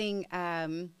interesting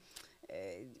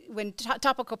when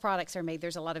topical products are made,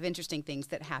 there's a lot of interesting things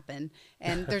that happen,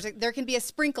 and there can be a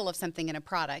sprinkle of something in a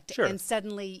product, and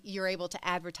suddenly you're able to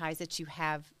advertise that you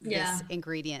have this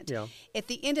ingredient. Yeah. At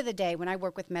the end of the day, when I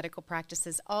work with medical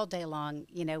practices all day long,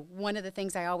 one of the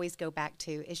things I always go back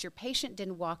to is your patient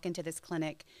didn't walk into this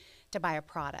clinic to buy a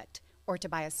product or to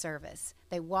buy a service.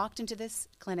 They walked into this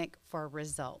clinic for a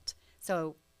result.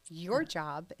 So your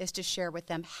job is to share with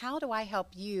them, how do I help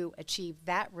you achieve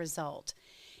that result?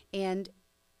 And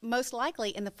most likely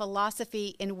in the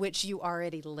philosophy in which you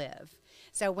already live.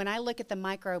 So when I look at the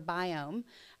microbiome,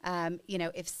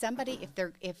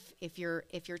 if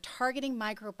you're targeting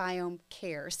microbiome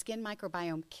care, skin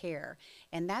microbiome care,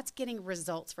 and that's getting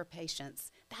results for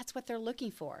patients, that's what they're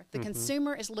looking for. The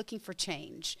consumer is looking for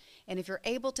change, and if you're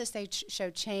able to show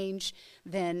change,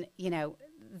 then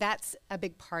that's a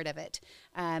big part of it.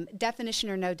 Definition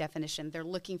or no definition, they're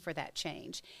looking for that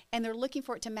change. And they're looking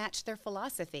for it to match their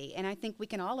philosophy. And I think we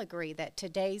can all agree that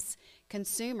today's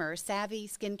consumer, savvy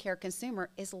skincare consumer,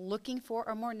 is looking for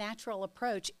a more natural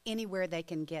approach anywhere they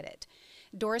can get it.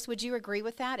 Doris, would you agree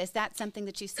with that? Is that something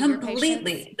that you see your patients?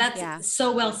 Completely. That's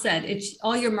so well said. It's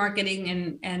all your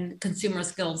marketing and consumer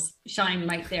skills shine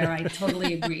right there. I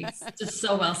totally agree. It's just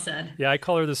so well said. Yeah, I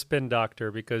call her the spin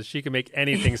doctor because she can make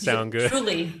anything sound good.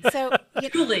 Truly. So,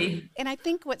 truly. And I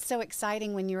think what's so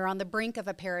exciting when you're on the brink of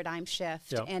a paradigm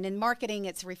shift, and in marketing,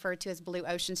 it's referred to as blue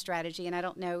ocean strategy. And I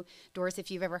don't know, Doris,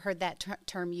 if you've ever heard that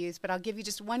term used, but I'll give you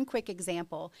just one quick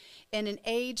example. In an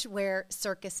age where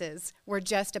circuses were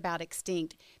just about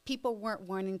extinct, people weren't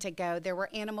wanting to go. There were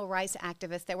animal rights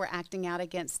activists that were acting out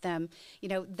against them.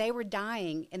 They were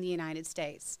dying in the United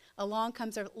States. Along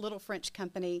comes a little French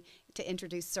company to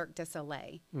introduce Cirque du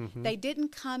Soleil. Mm-hmm. They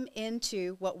didn't come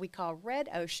into what we call red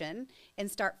ocean and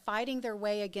start fighting their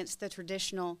way against the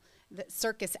traditional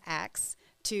circus acts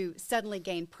to suddenly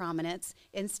gain prominence.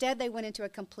 Instead, they went into a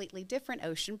completely different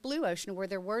ocean, blue ocean, where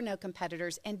there were no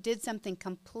competitors, and did something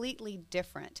completely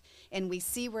different. And we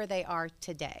see where they are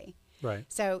today. Right.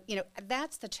 So,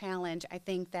 that's the challenge. I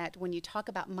think that when you talk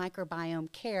about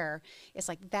microbiome care, it's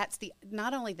like that's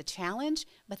not only the challenge,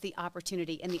 but the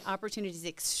opportunity. And the opportunity is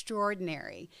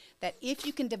extraordinary. That if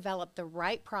you can develop the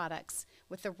right products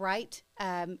with the right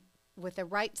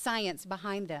science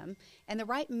behind them and the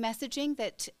right messaging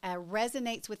that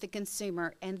resonates with the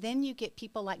consumer, and then you get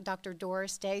people like Dr.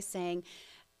 Doris Day saying,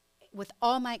 with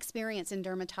all my experience in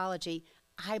dermatology,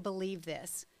 I believe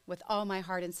this. With all my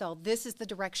heart and soul, this is the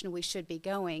direction we should be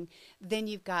going, then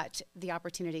you've got the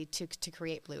opportunity to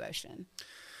create blue ocean.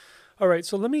 All right,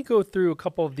 so let me go through a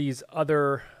couple of these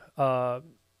other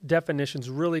definitions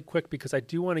really quick, because I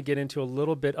do want to get into a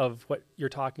little bit of what you're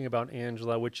talking about,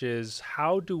 Angela, which is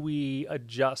how do we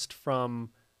adjust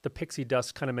from the pixie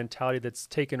dust kind of mentality that's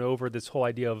taken over this whole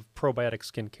idea of probiotic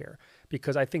skincare?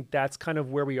 Because I think that's kind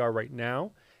of where we are right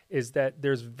now, is that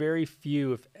there's very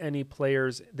few, if any,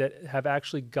 players that have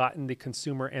actually gotten the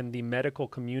consumer and the medical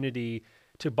community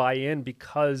to buy in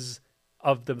because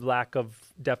of the lack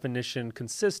of definition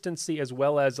consistency, as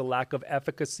well as a lack of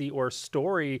efficacy or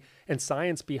story and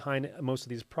science behind most of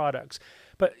these products.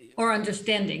 Or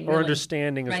understanding. Or really.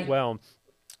 Understanding as well.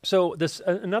 So this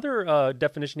another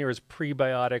definition here is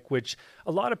prebiotic, which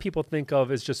a lot of people think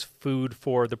of as just food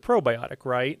for the probiotic,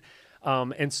 right?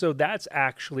 And so that's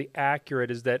actually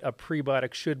accurate, is that a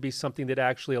prebiotic should be something that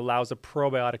actually allows a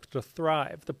probiotic to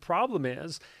thrive. The problem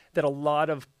is that a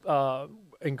lot of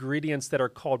ingredients that are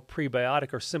called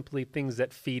prebiotic are simply things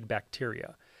that feed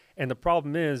bacteria. And the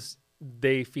problem is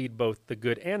they feed both the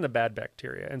good and the bad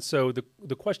bacteria. And so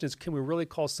the question is, can we really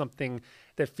call something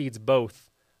that feeds both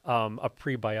a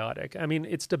prebiotic? I mean,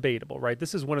 it's debatable, right?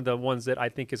 This is one of the ones that I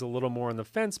think is a little more on the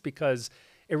fence, because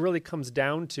it really comes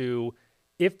down to,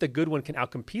 if the good one can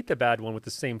outcompete the bad one with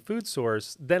the same food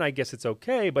source, then I guess it's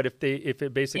okay. But if you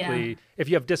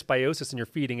have dysbiosis and you're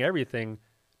feeding everything,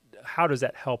 how does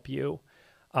that help you?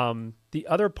 The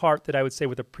other part that I would say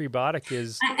with a prebiotic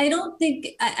is I don't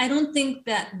think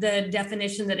that the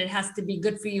definition that it has to be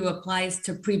good for you applies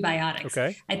to prebiotics.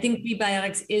 Okay. I think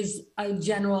prebiotics is a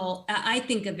general. I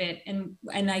think of it, and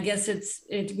I guess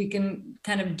we can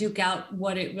kind of duke out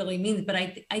what it really means. But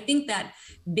I think that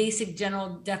basic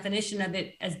general definition of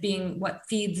it as being what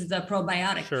feeds the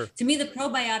probiotic. Sure. To me, the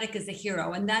probiotic is the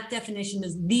hero, and that definition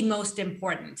is the most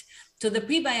important. So the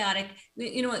prebiotic,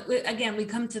 again, we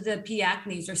come to the P.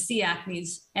 acnes or C.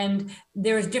 acnes, and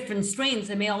there's different strains.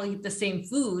 They may all eat the same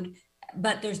food,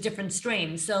 but there's different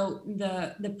strains. So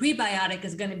the prebiotic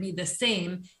is going to be the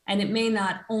same, and it may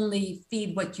not only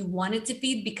feed what you want it to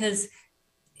feed, because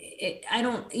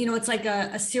it's like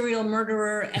a serial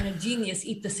murderer and a genius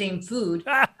eat the same food.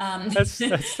 I guess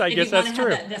that's true.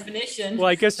 That definition. Well,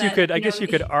 I guess you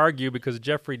could argue, because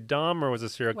Jeffrey Dahmer was a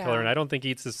serial killer, and I don't think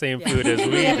he eats the same food as we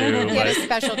do. He had a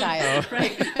special diet.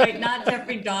 Right. Not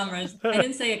Jeffrey Dahmer's. I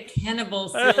didn't say a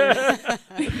cannibal.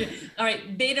 All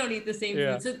right, they don't eat the same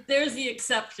food, so there's the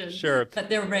exception. Sure, but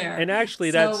they're rare. And actually,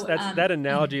 that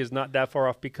analogy is not that far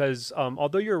off, because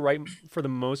although you're right for the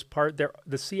most part,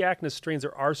 the C. acnes strains,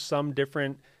 there are some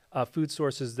different food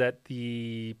sources that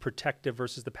the protective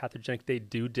versus the pathogenic, they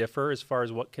do differ as far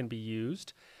as what can be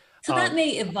used. So that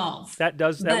may evolve. That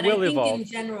will evolve. I think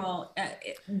in general,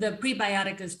 the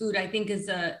prebiotic as food, I think, is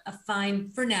a fine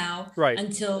for now, right?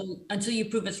 Until you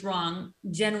prove us wrong.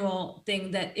 General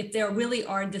thing that if there really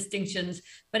are distinctions,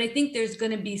 but I think there's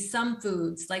going to be some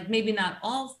foods, like maybe not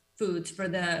all foods, for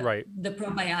the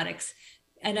probiotics,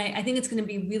 and I think it's going to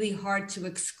be really hard to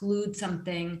exclude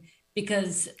something,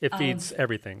 because it feeds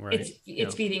everything, right?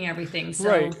 It's feeding everything. So.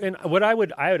 Right. And what I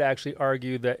would actually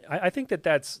argue that I think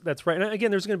that's right. And again,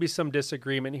 there's going to be some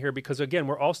disagreement here, because again,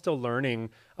 we're all still learning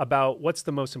about what's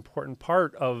the most important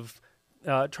part of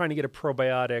trying to get a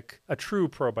probiotic, a true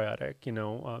probiotic,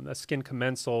 a skin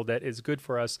commensal that is good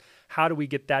for us. How do we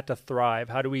get that to thrive?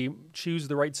 How do we choose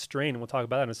the right strain? We'll talk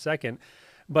about that in a second.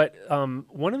 But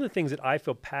one of the things that I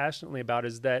feel passionately about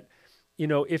is that,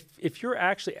 if you're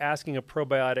actually asking a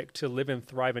probiotic to live and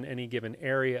thrive in any given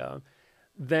area,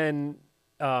 then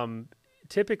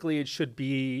typically it should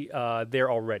be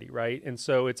there already, right? And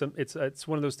so it's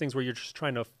one of those things where you're just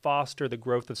trying to foster the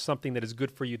growth of something that is good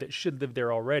for you that should live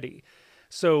there already.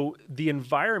 So the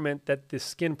environment that the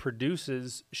skin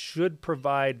produces should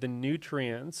provide the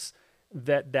nutrients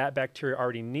that bacteria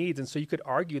already needs. And so you could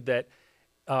argue that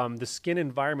the skin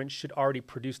environment should already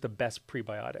produce the best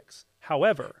prebiotics.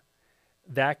 However,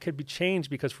 that could be changed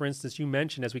because, for instance, you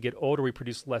mentioned as we get older, we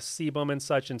produce less sebum and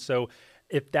such. And so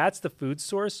if that's the food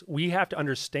source, we have to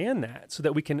understand that so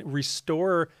that we can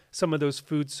restore some of those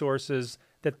food sources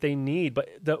that they need. But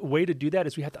the way to do that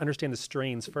is we have to understand the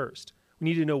strains first. We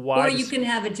need to know why. Or you can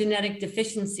have a genetic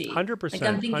deficiency. 100%. Like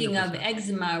I'm thinking 100%. of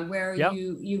eczema where Yep.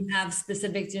 you have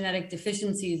specific genetic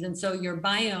deficiencies. And so your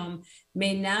biome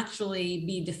may naturally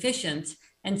be deficient.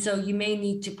 And so you may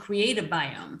need to create a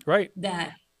biome. Right.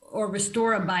 Or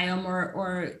restore a biome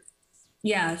or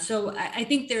yeah. So I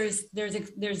think there's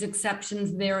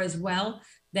exceptions there as well,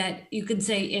 that you could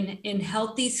say in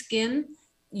healthy skin,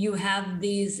 you have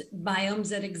these biomes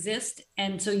that exist.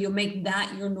 And so you'll make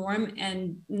that your norm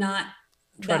and not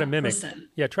try to mimic. Person.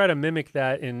 Yeah, try to mimic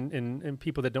that in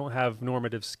people that don't have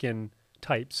normative skin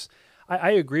types.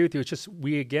 I agree with you. It's just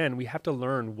we have to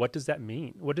learn, what does that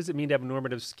mean? What does it mean to have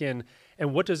normative skin,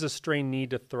 and what does a strain need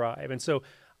to thrive? And so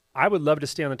I would love to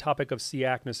stay on the topic of C.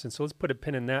 acnes, and so let's put a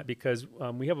pin in that because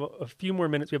we have a few more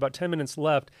minutes. We have about 10 minutes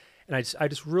left, and I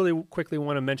just really quickly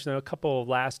want to mention a couple of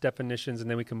last definitions, and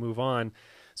then we can move on.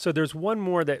 So there's one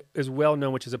more that is well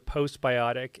known, which is a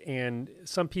postbiotic, and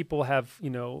some people have,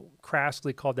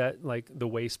 crassly called that like the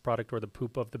waste product or the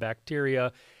poop of the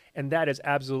bacteria, and that is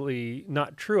absolutely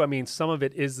not true. I mean, some of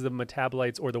it is the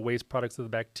metabolites or the waste products of the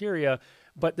bacteria,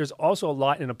 but there's also a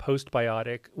lot in a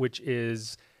postbiotic, which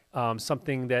is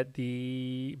something that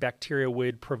the bacteria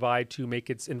would provide to make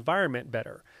its environment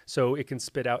better. So it can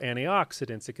spit out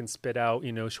antioxidants, it can spit out,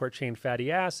 short chain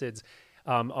fatty acids.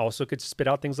 Also could spit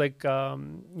out things like,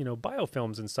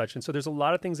 biofilms and such. And so there's a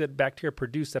lot of things that bacteria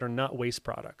produce that are not waste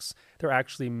products. They're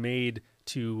actually made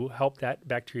to help that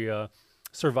bacteria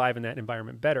survive in that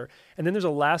environment better. And then there's a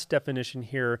last definition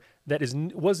here that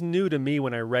was new to me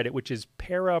when I read it, which is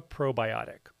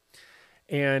paraprobiotic.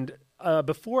 And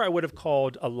before I would have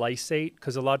called a lysate,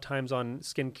 because a lot of times on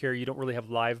skincare, you don't really have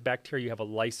live bacteria. You have a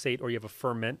lysate or you have a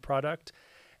ferment product.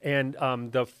 And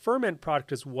the ferment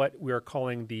product is what we are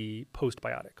calling the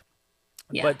postbiotic.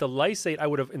 Yeah. But the lysate, I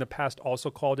would have in the past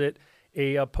also called it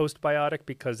a postbiotic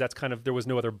because that's there was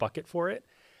no other bucket for it.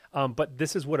 But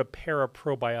this is what a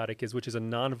paraprobiotic is, which is a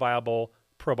non-viable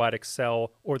probiotic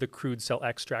cell or the crude cell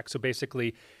extract. So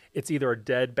basically, it's either a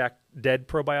dead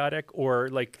probiotic or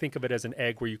think of it as an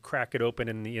egg where you crack it open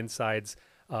and the insides,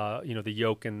 the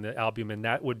yolk and the albumin,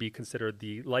 that would be considered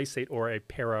the lysate or a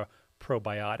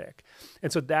paraprobiotic.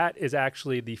 And so that is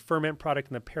actually the ferment product,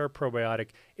 and the paraprobiotic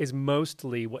is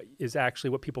mostly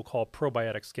what people call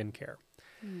probiotic skincare.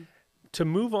 Mm. To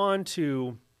move on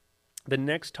to the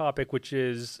next topic, which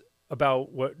is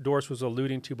about what Doris was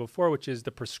alluding to before, which is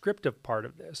the prescriptive part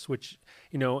of this, which,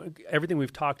 everything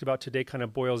we've talked about today kind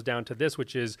of boils down to this,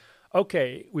 which is,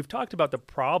 okay, we've talked about the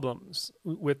problems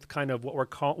with kind of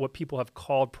what people have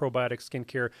called probiotic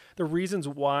skincare, the reasons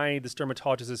why this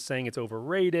dermatologist is saying it's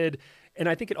overrated. And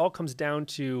I think it all comes down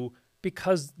to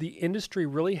because the industry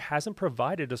really hasn't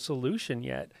provided a solution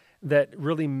yet that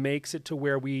really makes it to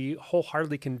where we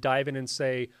wholeheartedly can dive in and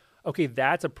say, okay,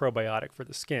 that's a probiotic for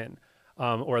the skin.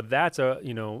 Or that's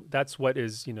what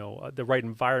is, the right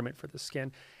environment for the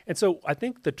skin. And so I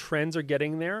think the trends are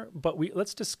getting there, but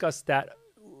let's discuss that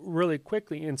really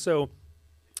quickly. And so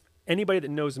anybody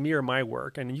that knows me or my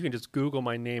work, and you can just Google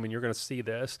my name and you're going to see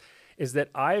this, is that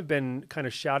I've been kind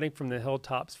of shouting from the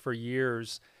hilltops for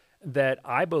years that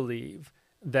I believe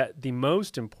that the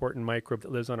most important microbe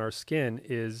that lives on our skin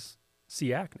is C.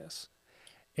 acnes.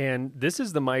 And this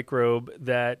is the microbe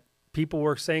that people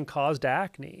were saying caused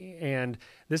acne. And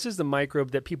this is the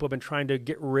microbe that people have been trying to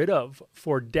get rid of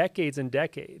for decades and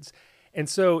decades. And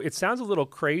so it sounds a little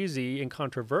crazy and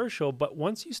controversial, but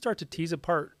once you start to tease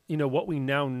apart, what we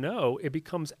now know, it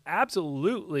becomes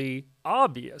absolutely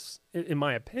obvious, in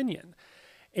my opinion.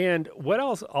 And what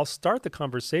else? I'll start the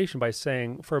conversation by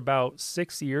saying for about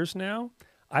 6 years now,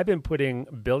 I've been putting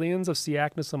billions of C.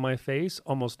 acnes on my face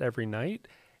almost every night,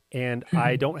 and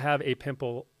I don't have a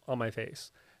pimple on my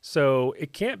face. So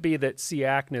it can't be that C.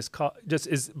 acnes just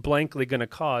is blankly going to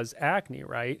cause acne,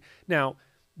 right? Now,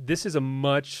 this is a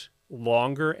much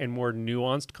longer and more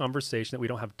nuanced conversation that we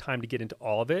don't have time to get into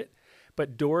all of it.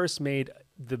 But Doris made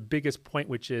the biggest point,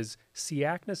 which is C.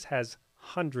 acnes has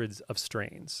hundreds of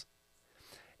strains.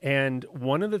 And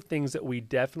one of the things that we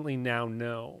definitely now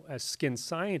know as skin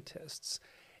scientists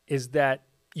is that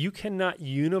you cannot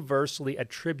universally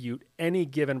attribute any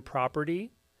given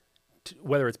property,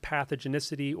 whether it's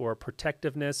pathogenicity or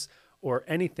protectiveness or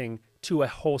anything, to a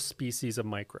whole species of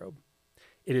microbe.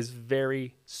 It is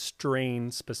very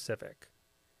strain specific.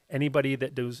 Anybody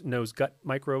that knows gut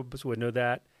microbes would know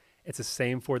that. It's the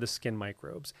same for the skin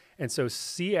microbes. And so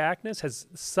C. acnes has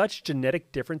such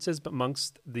genetic differences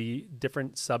amongst the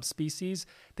different subspecies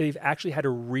that they've actually had to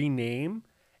rename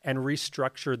and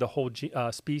restructure the whole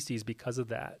species because of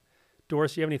that.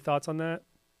 Doris, do you have any thoughts on that?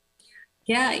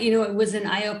 Yeah, it was an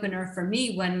eye-opener for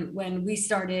me when we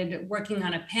started working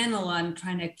on a panel on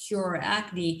trying to cure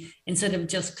acne instead of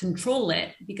just control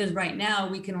it, because right now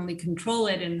we can only control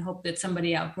it and hope that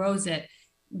somebody outgrows it.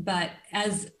 But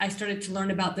as I started to learn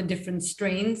about the different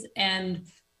strains and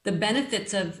the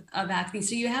benefits of acne,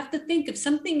 so you have to think if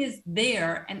something is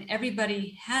there and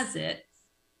everybody has it,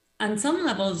 on some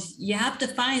levels, you have to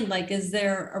find, is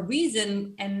there a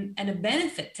reason and a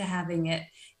benefit to having it?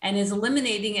 And is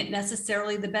eliminating it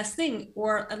necessarily the best thing,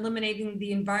 or eliminating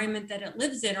the environment that it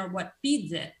lives in or what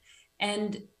feeds it?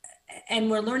 And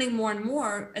we're learning more and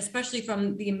more, especially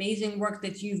from the amazing work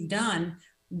that you've done,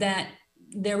 that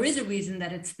there is a reason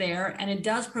that it's there and it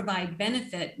does provide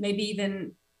benefit, maybe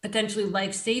even potentially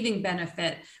life-saving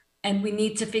benefit. And we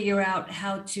need to figure out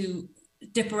how to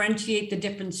differentiate the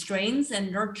different strains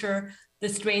and nurture the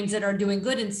strains that are doing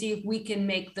good and see if we can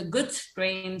make the good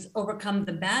strains overcome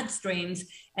the bad strains.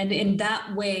 And in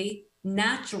that way,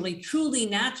 naturally, truly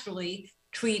naturally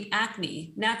treat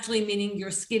acne. Naturally meaning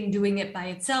your skin doing it by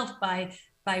itself by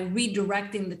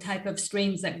redirecting the type of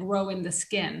strains that grow in the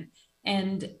skin.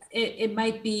 And it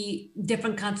might be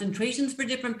different concentrations for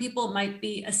different people. It might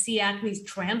be a C. acnes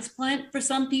transplant for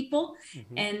some people.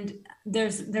 Mm-hmm. And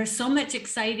there's so much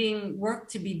exciting work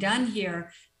to be done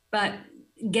here, but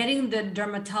getting the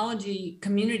dermatology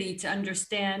community to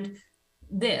understand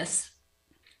this,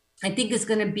 I think, is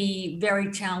going to be very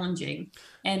challenging.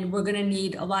 And we're going to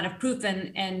need a lot of proof.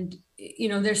 And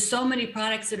there's so many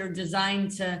products that are designed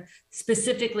to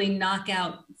specifically knock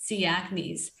out C.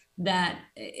 acnes that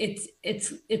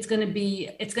it's going to be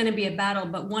a battle,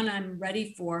 but one I'm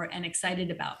ready for and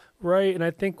excited about. Right. And I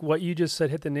think what you just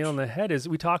said hit the nail on the head. Is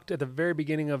we talked at the very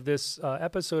beginning of this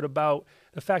episode about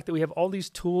the fact that we have all these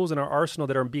tools in our arsenal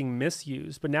that are being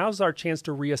misused, but now's our chance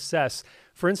to reassess.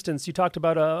 For instance, you talked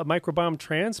about a microbiome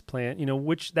transplant,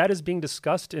 which that is being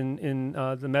discussed in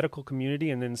the medical community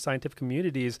and in scientific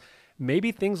communities.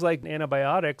 Maybe things like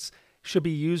antibiotics should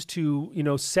be used to,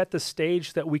 set the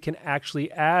stage that we can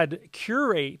actually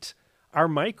curate our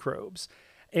microbes.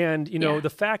 And, the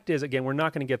fact is, again, we're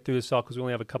not going to get through this all because we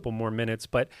only have a couple more minutes,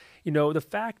 but, the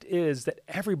fact is that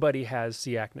everybody has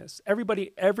C. acnes.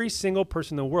 Every single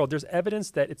person in the world, there's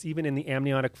evidence that it's even in the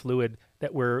amniotic fluid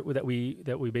that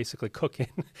we basically cook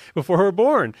in before we're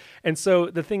born. And so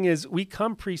the thing is, we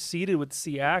come preceded with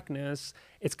C. acnes.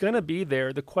 It's going to be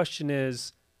there. The question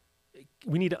is,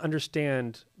 we need to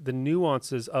understand the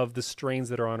nuances of the strains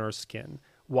that are on our skin,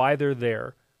 why they're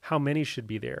there, how many should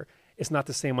be there. It's not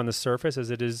the same on the surface as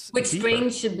it is Which deeper.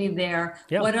 Strains should be there?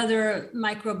 Yeah. What other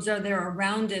microbes are there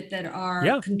around it that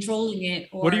are controlling it?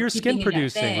 Or what are your skin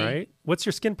producing, right? What's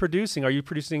your skin producing? Are you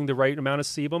producing the right amount of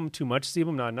sebum, too much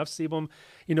sebum, not enough sebum?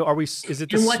 Is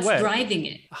it the sweat? And what's driving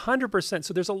it? 100%.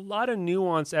 So there's a lot of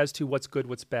nuance as to what's good,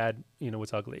 what's bad,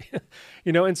 what's ugly.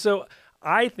 And so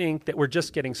I think that we're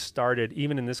just getting started,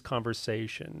 even in this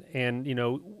conversation. And,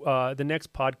 the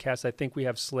next podcast I think we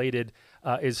have slated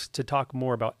is to talk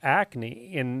more about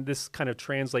acne. And this kind of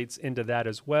translates into that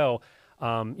as well.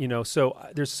 So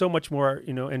there's so much more,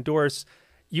 and Doris,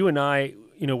 you and I,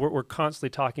 we're constantly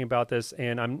talking about this,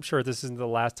 and I'm sure this isn't the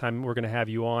last time we're going to have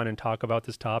you on and talk about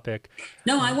this topic.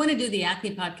 No, I want to do the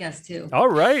acne podcast too. All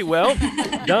right, well,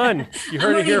 done. You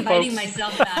heard it here, folks. I'm inviting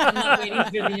myself back. I'm not waiting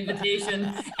for the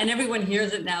invitation, and everyone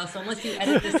hears it now. So unless you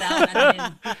edit this out, I'm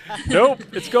in. Nope,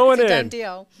 it's going in. Done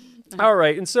deal. All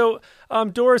right, and so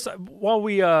Doris, while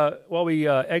we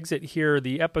exit here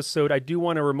the episode, I do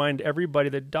want to remind everybody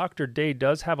that Dr. Day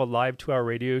does have a live 2-hour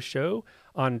radio show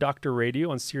on Dr. Radio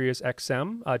on Sirius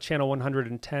XM, channel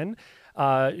 110.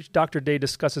 Dr. Day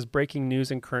discusses breaking news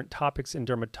and current topics in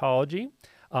dermatology.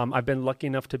 I've been lucky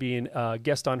enough to be a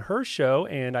guest on her show,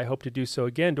 and I hope to do so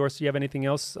again. Doris, do you have anything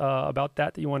else about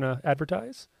that you want to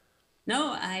advertise?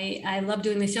 No, I love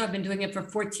doing the show. I've been doing it for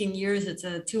 14 years. It's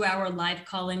a 2-hour live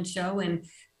call-in show, and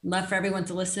love for everyone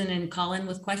to listen and call in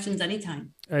with questions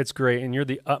anytime. It's great, and you're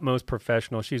the utmost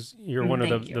professional. You're one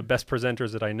of the best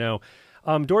presenters that I know.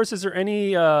 Doris, is there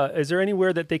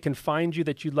anywhere that they can find you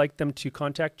that you'd like them to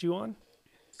contact you on?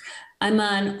 I'm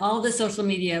on all the social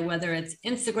media, whether it's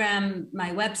Instagram,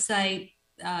 my website,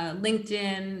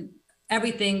 LinkedIn,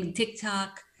 everything,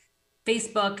 TikTok,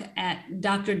 Facebook at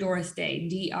Dr. Doris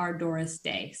Day, Dr. Doris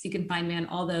Day. So you can find me on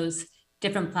all those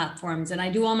different platforms. And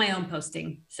I do all my own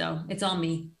posting. So it's all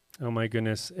me. Oh my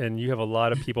goodness. And you have a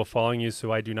lot of people following you,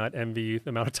 so I do not envy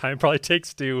the amount of time it probably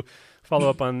takes to follow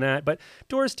up on that. But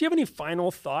Doris, do you have any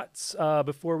final thoughts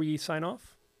before we sign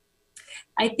off?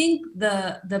 I think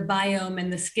the biome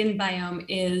and the skin biome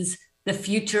is the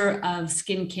future of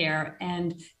skincare.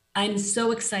 And I'm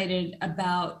so excited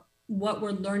about what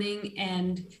we're learning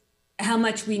and how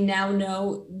much we now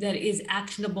know that is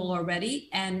actionable already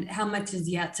and how much is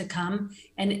yet to come.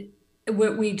 And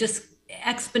we just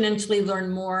exponentially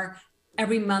learn more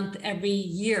every month, every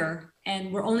year,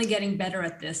 and we're only getting better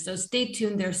at this. So stay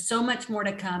tuned. There's so much more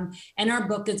to come. And our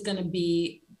book is going to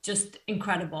be just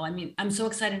incredible. I mean, I'm so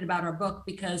excited about our book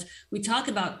because we talk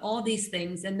about all these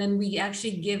things and then we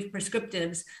actually give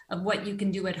prescriptives of what you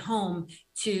can do at home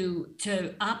to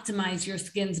optimize your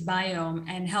skin's biome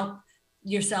and help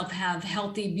yourself have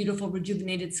healthy, beautiful,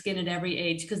 rejuvenated skin at every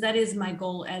age. Because that is my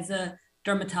goal as a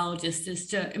dermatologist, is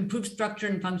to improve structure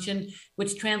and function,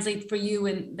 which translates for you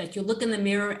and that you look in the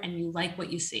mirror and you like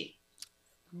what you see.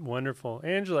 Wonderful.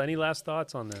 Angela, any last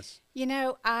thoughts on this? You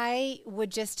know, I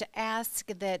would just ask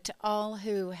that all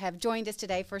who have joined us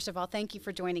today, first of all, thank you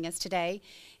for joining us today.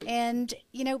 And,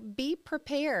 you know, be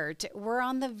prepared. We're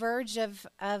on the verge of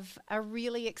a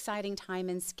really exciting time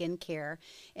in skincare.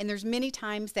 And there's many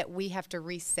times that we have to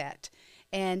reset.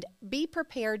 And be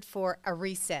prepared for a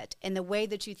reset in the way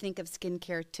that you think of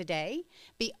skincare today.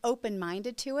 Be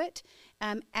open-minded to it.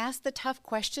 Ask the tough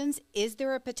questions. Is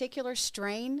there a particular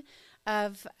strain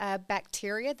of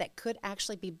bacteria that could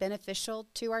actually be beneficial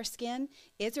to our skin?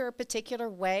 Is there a particular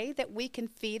way that we can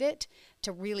feed it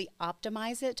to really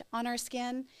optimize it on our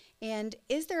skin? And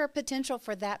is there a potential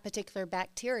for that particular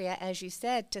bacteria, as you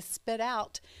said, to spit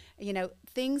out, you know,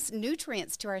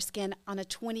 nutrients to our skin on a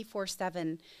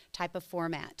 24/7 type of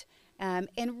format?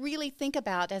 And really think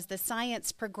about, as the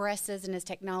science progresses and as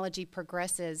technology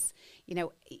progresses, you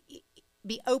know,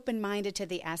 be open-minded to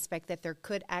the aspect that there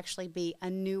could actually be a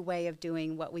new way of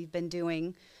doing what we've been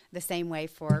doing the same way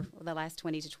for the last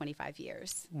 20 to 25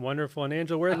 years. Wonderful. And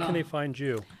Angela, where can they find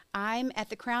you? I'm at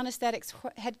the Crown Aesthetics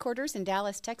headquarters in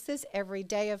Dallas, Texas, every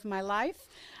day of my life,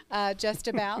 just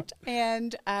about.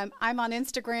 And I'm on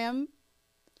Instagram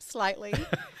slightly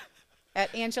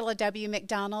at Angela W.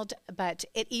 McDonald, but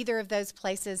at either of those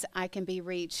places I can be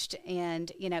reached.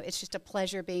 And, you know, it's just a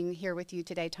pleasure being here with you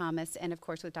today, Thomas, and of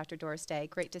course with Dr. Doris Day.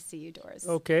 Great to see you, Doris.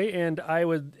 Okay, and I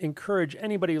would encourage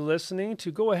anybody listening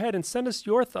to go ahead and send us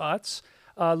your thoughts.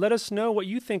 Let us know what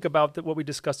you think about what we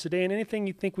discussed today and anything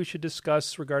you think we should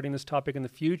discuss regarding this topic in the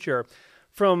future.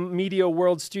 From Media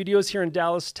World Studios here in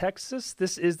Dallas, Texas,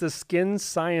 this is the Skin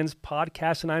Science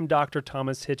Podcast, and I'm Dr.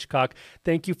 Thomas Hitchcock.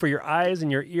 Thank you for your eyes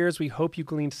and your ears. We hope you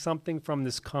gleaned something from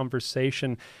this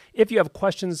conversation. If you have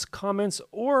questions, comments,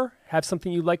 or have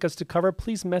something you'd like us to cover,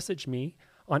 please message me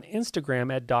on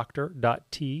Instagram at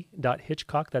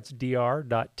dr.t.hitchcock. That's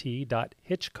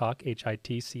dr.t.hitchcock, Hitchcock.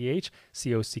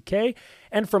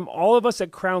 And from all of us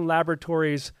at Crown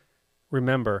Laboratories,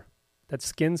 remember that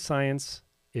skin science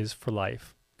is for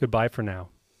life. Goodbye for now.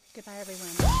 Goodbye,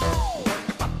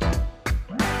 everyone.